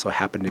I also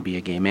happen to be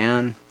a gay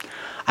man,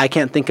 I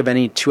can't think of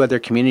any two other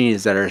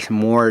communities that are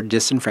more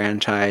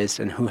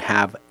disenfranchised and who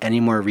have any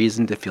more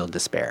reason to feel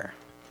despair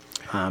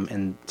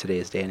in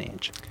today's day and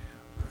age.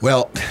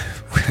 Well,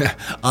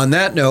 on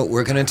that note,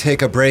 we're going to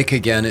take a break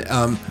again.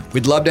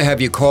 We'd love to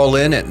have you call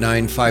in at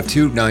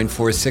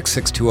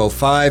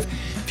 952-946-6205.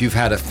 If you've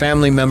had a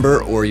family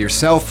member or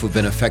yourself who've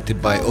been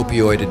affected by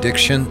opioid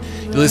addiction.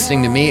 You're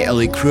listening to me,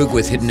 Ellie Krug,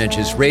 with Hidden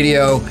Edges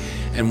Radio.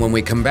 And when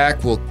we come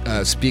back, we'll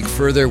speak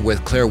further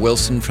with Claire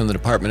Wilson from the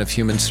Department of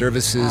Human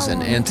Services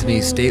and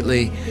Antony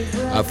Stately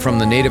from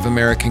the Native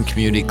American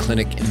Community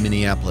Clinic in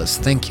Minneapolis.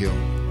 Thank you.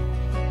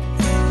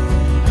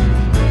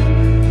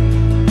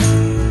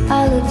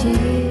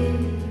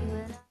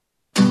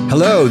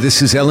 Hello,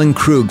 this is Ellen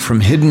Krug from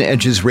Hidden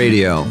Edges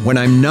Radio. When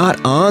I'm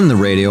not on the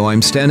radio,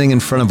 I'm standing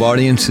in front of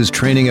audiences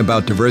training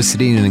about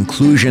diversity and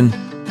inclusion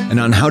and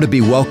on how to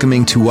be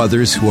welcoming to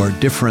others who are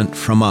different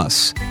from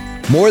us.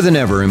 More than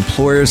ever,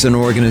 employers and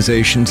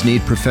organizations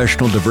need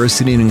professional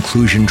diversity and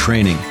inclusion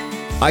training.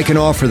 I can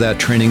offer that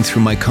training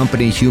through my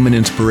company, Human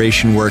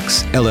Inspiration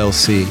Works,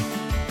 LLC.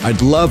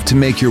 I'd love to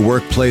make your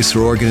workplace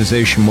or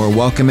organization more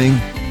welcoming.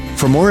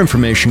 For more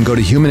information, go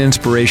to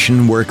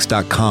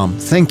humaninspirationworks.com.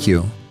 Thank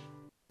you.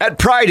 At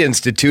Pride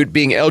Institute,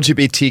 being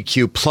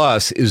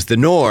LGBTQ+ is the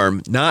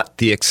norm, not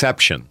the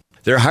exception.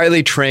 Their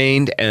highly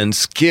trained and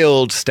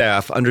skilled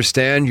staff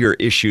understand your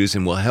issues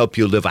and will help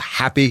you live a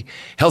happy,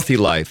 healthy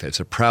life as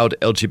a proud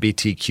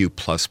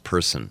LGBTQ+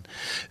 person.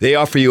 They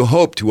offer you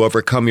hope to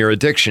overcome your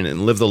addiction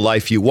and live the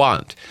life you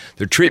want.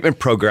 Their treatment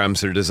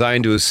programs are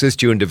designed to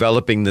assist you in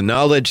developing the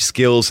knowledge,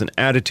 skills, and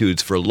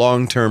attitudes for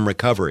long-term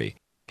recovery.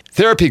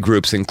 Therapy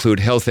groups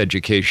include health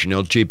education,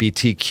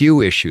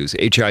 LGBTQ issues,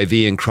 HIV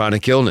and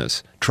chronic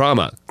illness,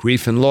 trauma,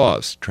 grief and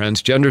loss,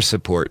 transgender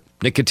support,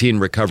 nicotine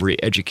recovery,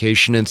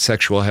 education, and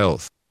sexual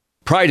health.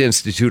 Pride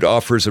Institute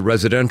offers a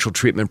residential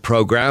treatment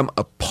program,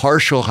 a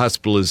partial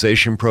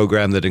hospitalization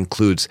program that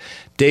includes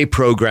day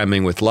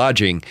programming with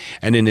lodging,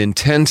 and an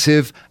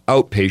intensive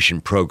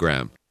outpatient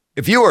program.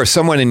 If you or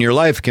someone in your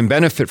life can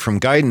benefit from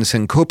guidance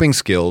and coping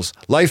skills,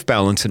 life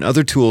balance, and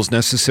other tools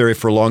necessary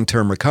for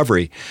long-term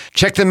recovery,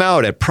 check them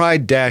out at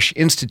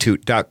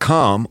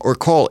pride-institute.com or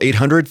call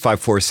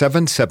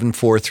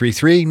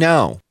 800-547-7433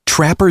 now.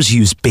 Trappers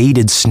use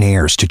baited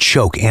snares to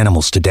choke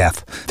animals to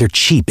death. They're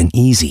cheap and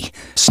easy.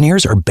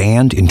 Snares are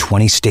banned in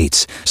 20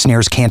 states.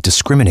 Snares can't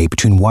discriminate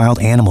between wild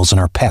animals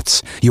and our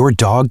pets. Your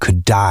dog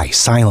could die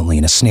silently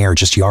in a snare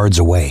just yards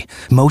away.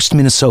 Most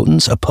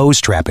Minnesotans oppose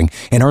trapping,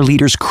 and our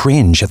leaders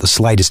cringe at the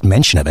slightest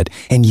mention of it,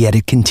 and yet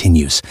it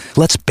continues.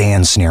 Let's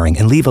ban snaring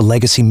and leave a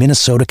legacy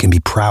Minnesota can be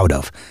proud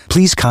of.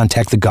 Please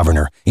contact the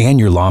governor and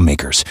your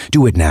lawmakers.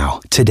 Do it now,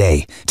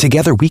 today.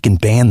 Together we can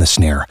ban the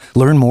snare.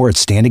 Learn more at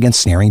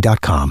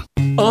standagainstsnaring.com.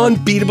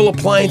 Unbeatable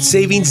appliance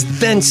savings,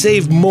 then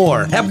save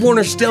more at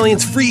Warner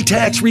Stellian's free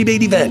tax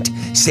rebate event.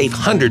 Save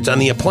hundreds on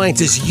the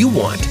appliances you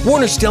want.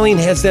 Warner Stellian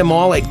has them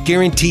all at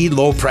guaranteed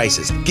low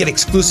prices. Get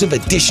exclusive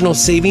additional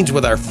savings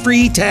with our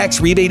free tax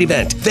rebate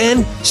event.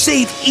 Then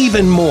save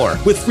even more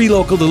with free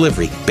local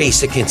delivery,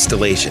 basic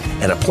installation,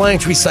 and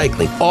appliance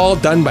recycling, all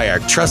done by our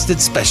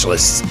trusted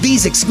specialists.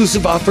 These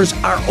exclusive offers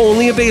are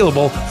only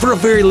available for a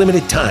very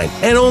limited time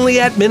and only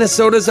at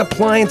Minnesota's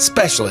appliance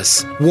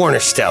specialists, Warner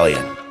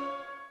Stellian.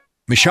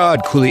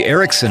 Mishad Cooley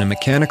Erickson, a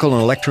mechanical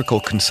and electrical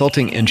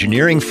consulting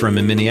engineering firm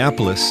in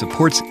Minneapolis,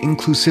 supports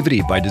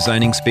inclusivity by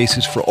designing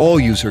spaces for all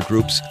user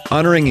groups,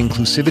 honoring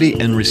inclusivity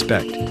and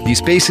respect. These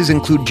spaces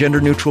include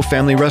gender-neutral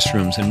family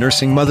restrooms and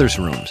nursing mothers'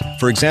 rooms.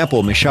 For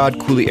example, Mishad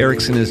Cooley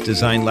Erickson has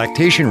designed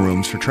lactation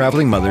rooms for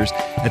traveling mothers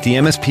at the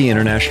MSP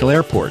International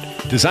Airport.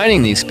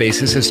 Designing these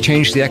spaces has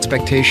changed the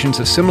expectations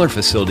of similar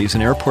facilities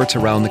in airports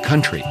around the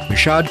country.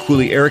 Mishad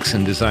Cooley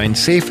Erickson designed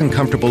safe and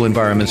comfortable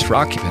environments for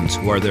occupants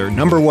who are their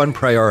number one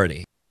priority.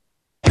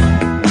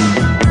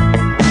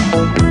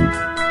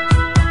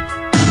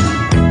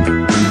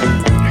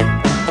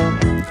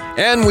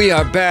 And we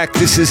are back.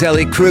 This is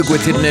Ellie Krug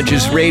with Hidden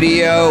Edges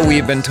Radio.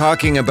 We've been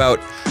talking about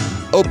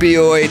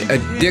opioid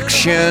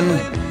addiction,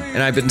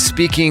 and I've been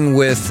speaking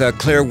with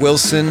Claire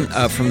Wilson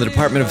from the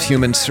Department of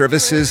Human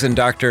Services and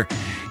Dr.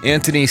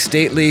 Antony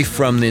Stately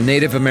from the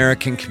Native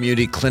American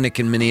Community Clinic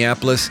in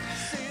Minneapolis.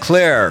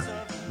 Claire,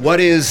 what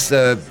is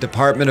the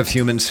Department of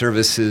Human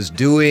Services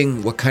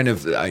doing? What kind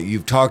of,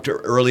 you've talked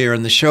earlier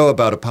in the show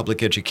about a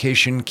public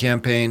education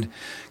campaign.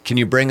 Can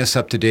you bring us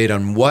up to date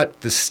on what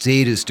the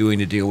state is doing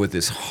to deal with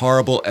this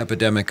horrible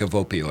epidemic of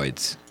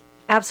opioids?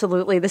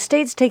 Absolutely. The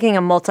state's taking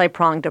a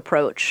multi-pronged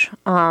approach.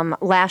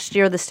 Last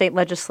year, the state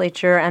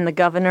legislature and the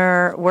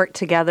governor worked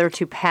together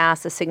to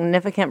pass a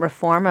significant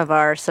reform of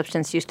our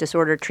substance use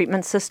disorder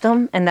treatment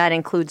system, and that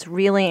includes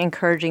really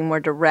encouraging more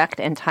direct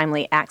and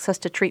timely access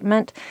to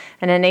treatment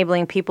and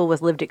enabling people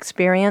with lived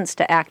experience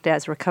to act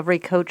as recovery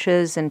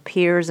coaches and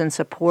peers and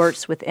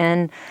supports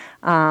within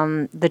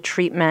the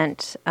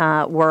treatment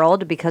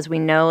world, because we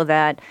know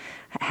that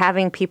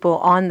having people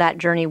on that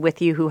journey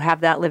with you who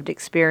have that lived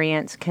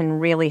experience can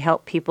really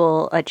help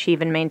people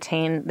achieve and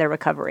maintain their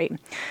recovery.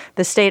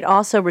 The state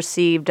also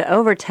received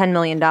over $10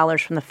 million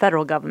from the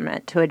federal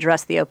government to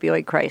address the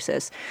opioid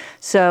crisis.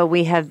 So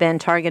we have been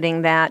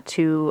targeting that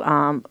to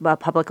a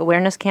public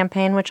awareness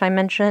campaign, which I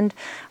mentioned,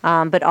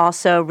 but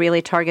also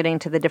really targeting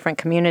to the different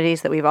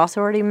communities that we've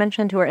also already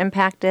mentioned who are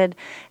impacted,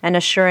 and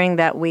assuring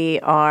that we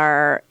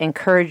are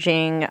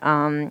encouraging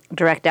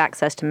direct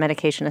access to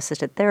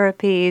medication-assisted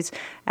therapies,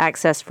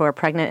 access for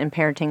pregnant and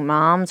parenting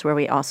moms, where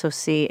we also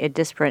see a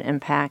disparate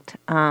impact,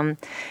 and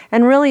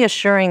really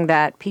assuring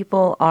that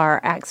people are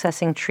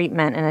accessing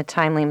treatment in a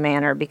timely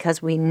manner,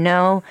 because we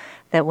know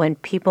that when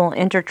people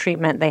enter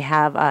treatment, they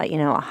have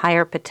a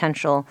higher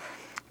potential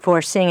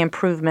for seeing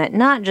improvement,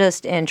 not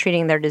just in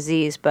treating their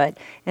disease, but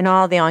in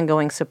all the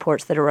ongoing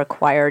supports that are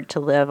required to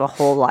live a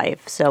whole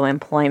life. So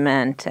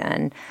employment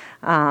and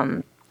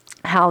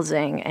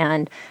housing,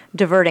 and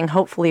diverting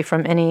hopefully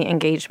from any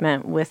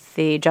engagement with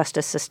the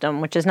justice system,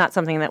 which is not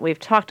something that we've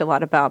talked a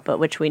lot about, but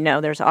which we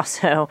know there's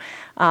also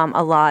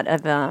a lot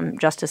of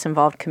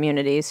justice-involved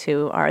communities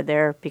who are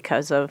there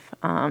because of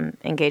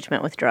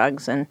engagement with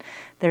drugs, and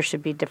there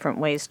should be different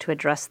ways to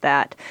address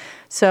that.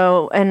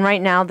 So, and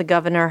right now the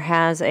governor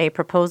has a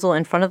proposal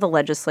in front of the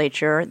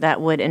legislature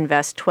that would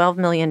invest $12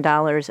 million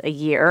a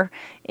year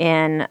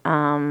in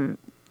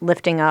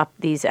lifting up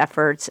these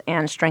efforts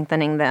and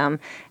strengthening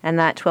them, and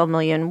that $12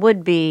 million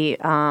would be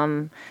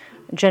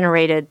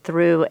generated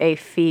through a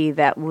fee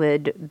that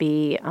would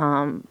be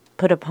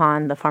put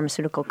upon the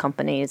pharmaceutical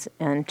companies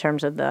in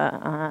terms of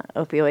the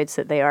opioids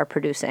that they are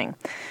producing.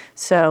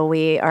 So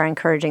we are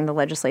encouraging the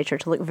legislature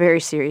to look very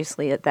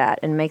seriously at that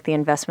and make the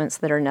investments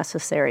that are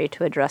necessary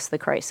to address the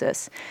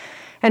crisis.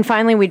 And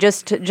finally, we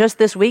just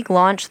this week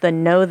launched the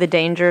Know the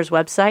Dangers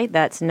website.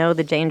 That's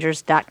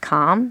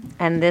knowthedangers.com.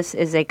 And this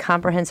is a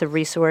comprehensive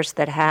resource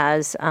that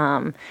has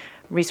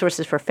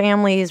resources for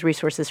families,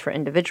 resources for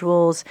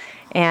individuals,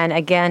 and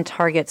again,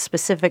 targets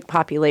specific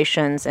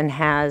populations and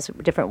has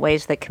different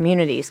ways that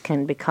communities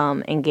can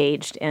become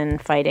engaged in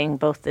fighting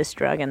both this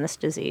drug and this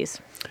disease.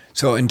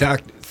 So, and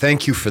Doc,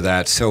 thank you for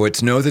that. So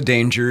it's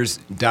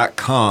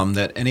knowthedangers.com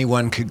that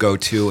anyone could go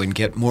to and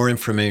get more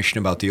information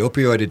about the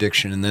opioid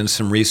addiction and then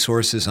some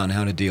resources on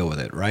how to deal with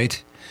it,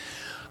 right?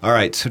 All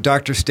right. So,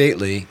 Dr.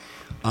 Stately,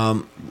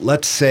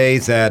 let's say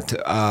that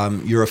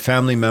you're a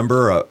family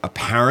member, a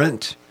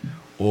parent,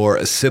 or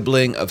a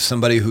sibling of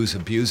somebody who's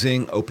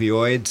abusing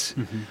opioids.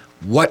 Mm-hmm.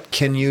 What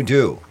can you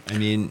do? I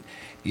mean,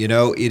 you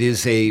know, it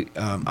is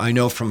I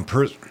know from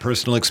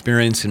personal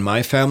experience in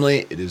my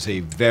family, it is a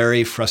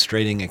very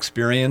frustrating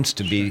experience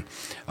to be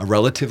a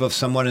relative of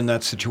someone in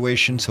that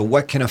situation. So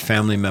what can a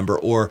family member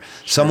or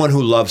someone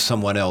who loves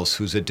someone else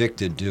who's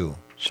addicted do?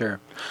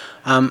 Sure.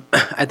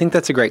 I think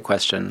that's a great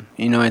question.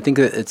 You know, I think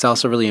that it's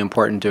also really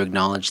important to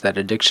acknowledge that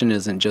addiction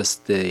isn't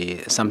just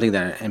something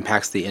that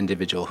impacts the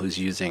individual who's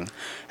using.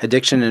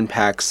 Addiction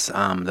impacts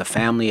the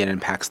family, it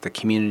impacts the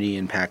community,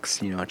 impacts,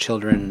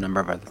 children, a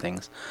number of other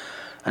things.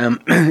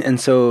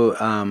 And so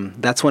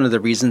that's one of the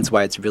reasons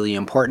why it's really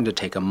important to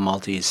take a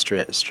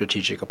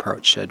multi-strategic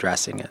approach to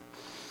addressing it.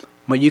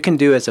 What you can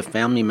do as a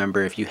family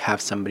member, if you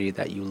have somebody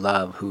that you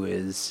love who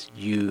is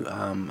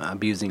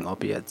abusing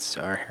opiates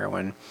or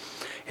heroin,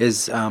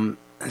 is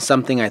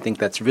something I think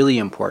that's really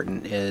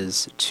important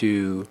is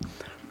to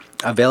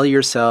avail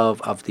yourself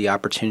of the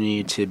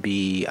opportunity to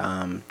be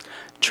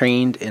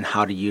trained in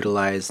how to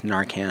utilize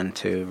Narcan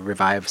to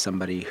revive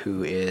somebody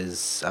who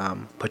is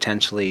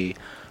potentially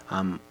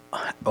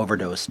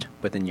overdosed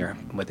within your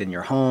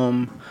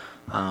home.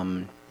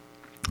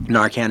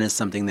 Narcan is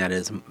something that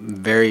is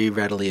very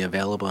readily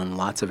available in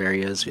lots of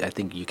areas. I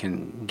think you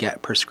can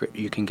get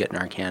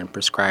Narcan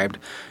prescribed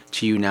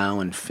to you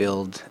now and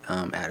filled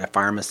at a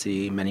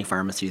pharmacy. Many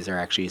pharmacies are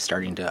actually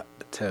starting to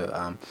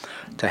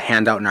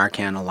hand out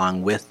Narcan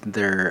along with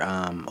their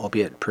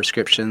opiate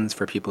prescriptions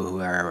for people who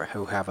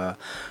have a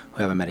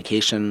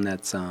medication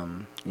that's a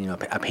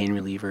pain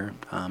reliever.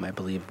 I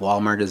believe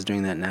Walmart is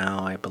doing that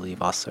now. I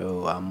believe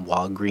also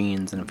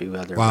Walgreens and a few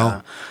other.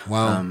 Wow.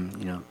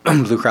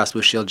 Blue Cross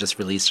Blue Shield just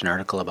released an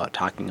article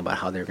talking about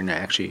how they're going to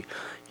actually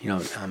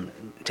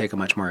take a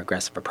much more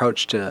aggressive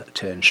approach to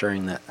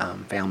ensuring that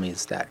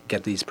families that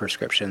get these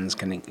prescriptions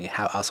can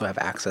also have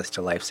access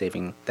to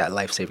life-saving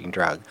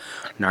drug,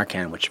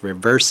 Narcan, which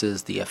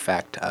reverses the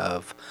effect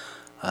of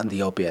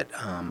the opiate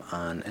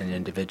on an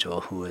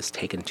individual who has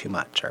taken too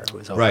much or who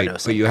is overdosing.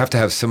 Right, but you have to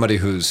have somebody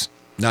who's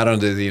not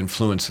under the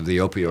influence of the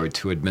opioid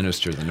to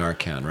administer the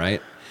Narcan,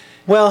 right?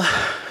 Well,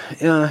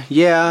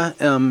 yeah.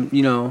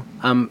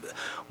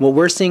 What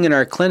we're seeing in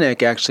our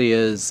clinic actually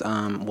is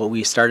what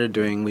we started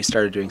doing. We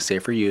started doing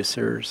safer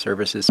user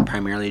services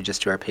primarily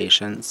just to our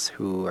patients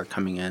who are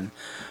coming in.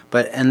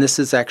 And this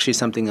is actually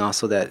something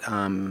also that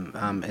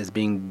is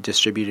being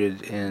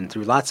distributed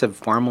through lots of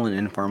formal and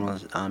informal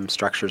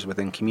structures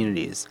within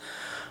communities.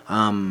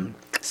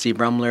 Steve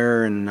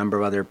Brumler and a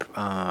number of other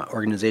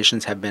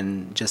organizations have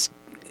been just,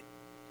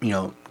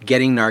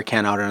 getting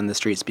Narcan out on the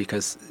streets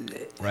because,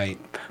 right,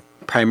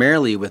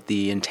 primarily with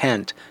the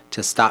intent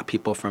to stop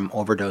people from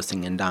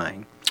overdosing and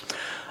dying.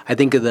 I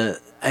think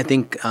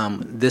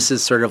this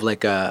is sort of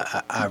like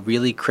a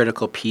really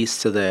critical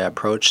piece to the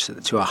approach,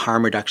 to a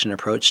harm reduction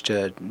approach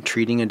to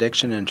treating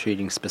addiction and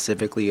treating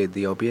specifically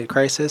the opiate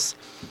crisis.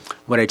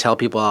 What I tell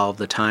people all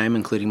the time,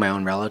 including my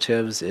own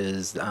relatives,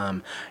 is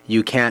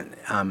you can't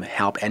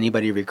help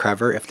anybody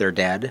recover if they're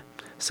dead.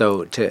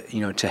 So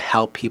to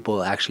help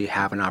people actually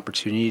have an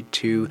opportunity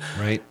to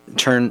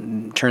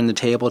turn the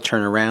table,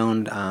 turn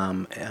around,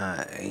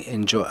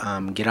 enjoy,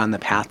 get on the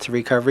path to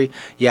recovery,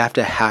 you have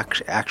to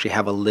actually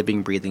have a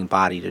living, breathing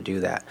body to do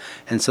that.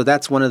 And so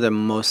that's one of the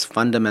most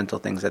fundamental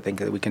things I think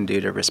that we can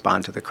do to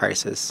respond to the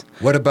crisis.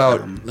 What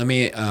about? Let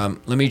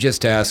me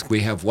just ask.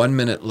 We have 1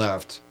 minute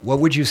left. What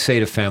would you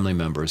say to family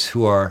members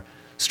who are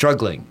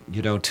struggling,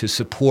 to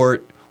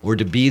support or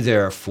to be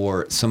there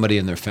for somebody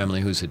in their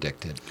family who's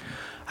addicted?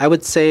 I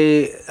would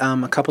say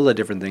a couple of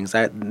different things.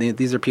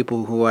 These are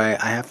people who I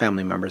have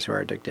family members who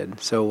are addicted.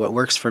 So what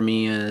works for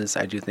me is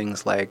I do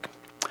things like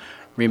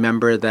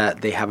remember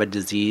that they have a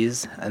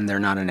disease and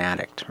they're not an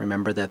addict.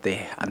 Remember that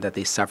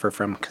they suffer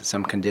from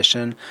some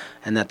condition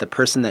and that the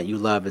person that you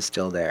love is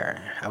still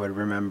there. I would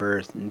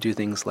do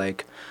things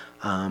like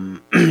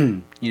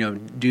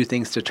do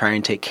things to try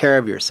and take care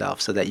of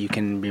yourself so that you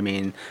can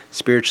remain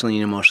spiritually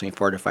and emotionally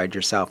fortified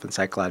yourself and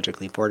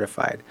psychologically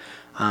fortified.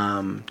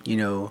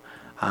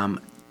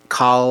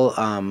 Call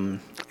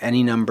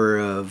any number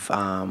of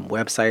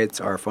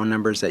websites or phone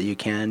numbers that you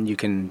can. You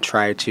can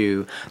try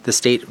to, the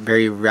state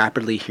very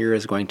rapidly here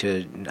is going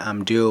to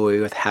do away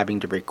with having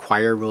to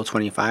require Rule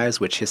 25s,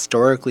 which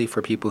historically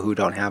for people who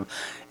don't have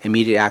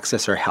immediate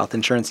access or health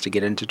insurance to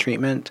get into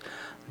treatment,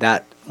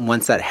 that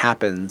once that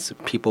happens,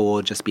 people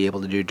will just be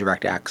able to do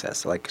direct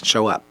access, like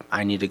show up.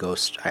 I need to go,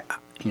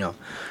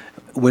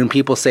 when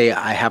people say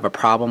I have a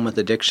problem with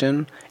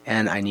addiction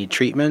and I need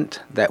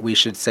treatment, that we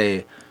should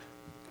say,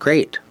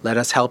 great, let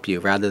us help you,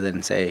 rather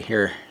than say,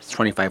 here's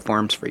 25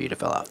 forms for you to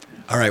fill out.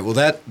 All right, well,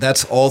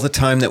 that's all the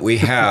time that we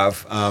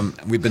have.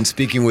 We've been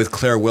speaking with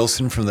Claire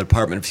Wilson from the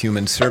Department of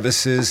Human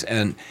Services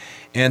and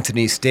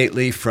Antony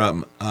Stately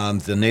from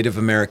the Native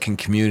American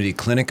Community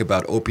Clinic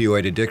about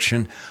opioid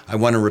addiction. I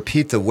want to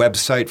repeat the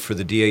website for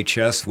the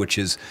DHS, which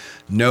is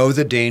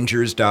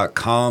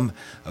knowthedangers.com.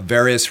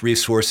 Various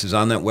resources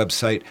on that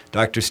website.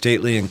 Dr.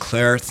 Stately and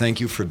Claire, thank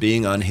you for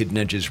being on Hidden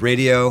Edges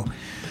Radio.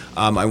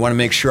 I want to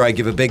make sure I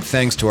give a big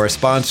thanks to our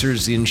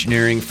sponsors, the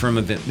engineering firm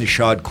of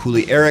Michaud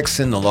Cooley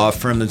Erickson, the law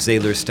firm of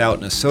Zahler Stout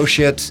and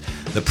Associates,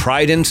 the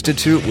Pride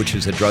Institute, which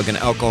is a drug and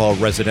alcohol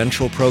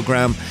residential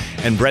program,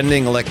 and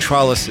Brending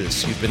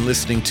Electrolysis. You've been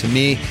listening to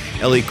me,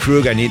 Ellie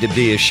Krug. I need to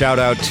be a shout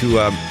out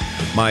to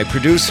my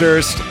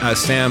producers,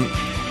 Sam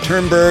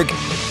Turnberg,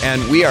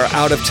 and we are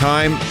out of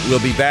time.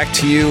 We'll be back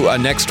to you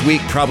next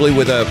week, probably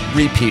with a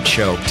repeat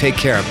show. Take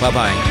care.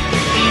 Bye-bye.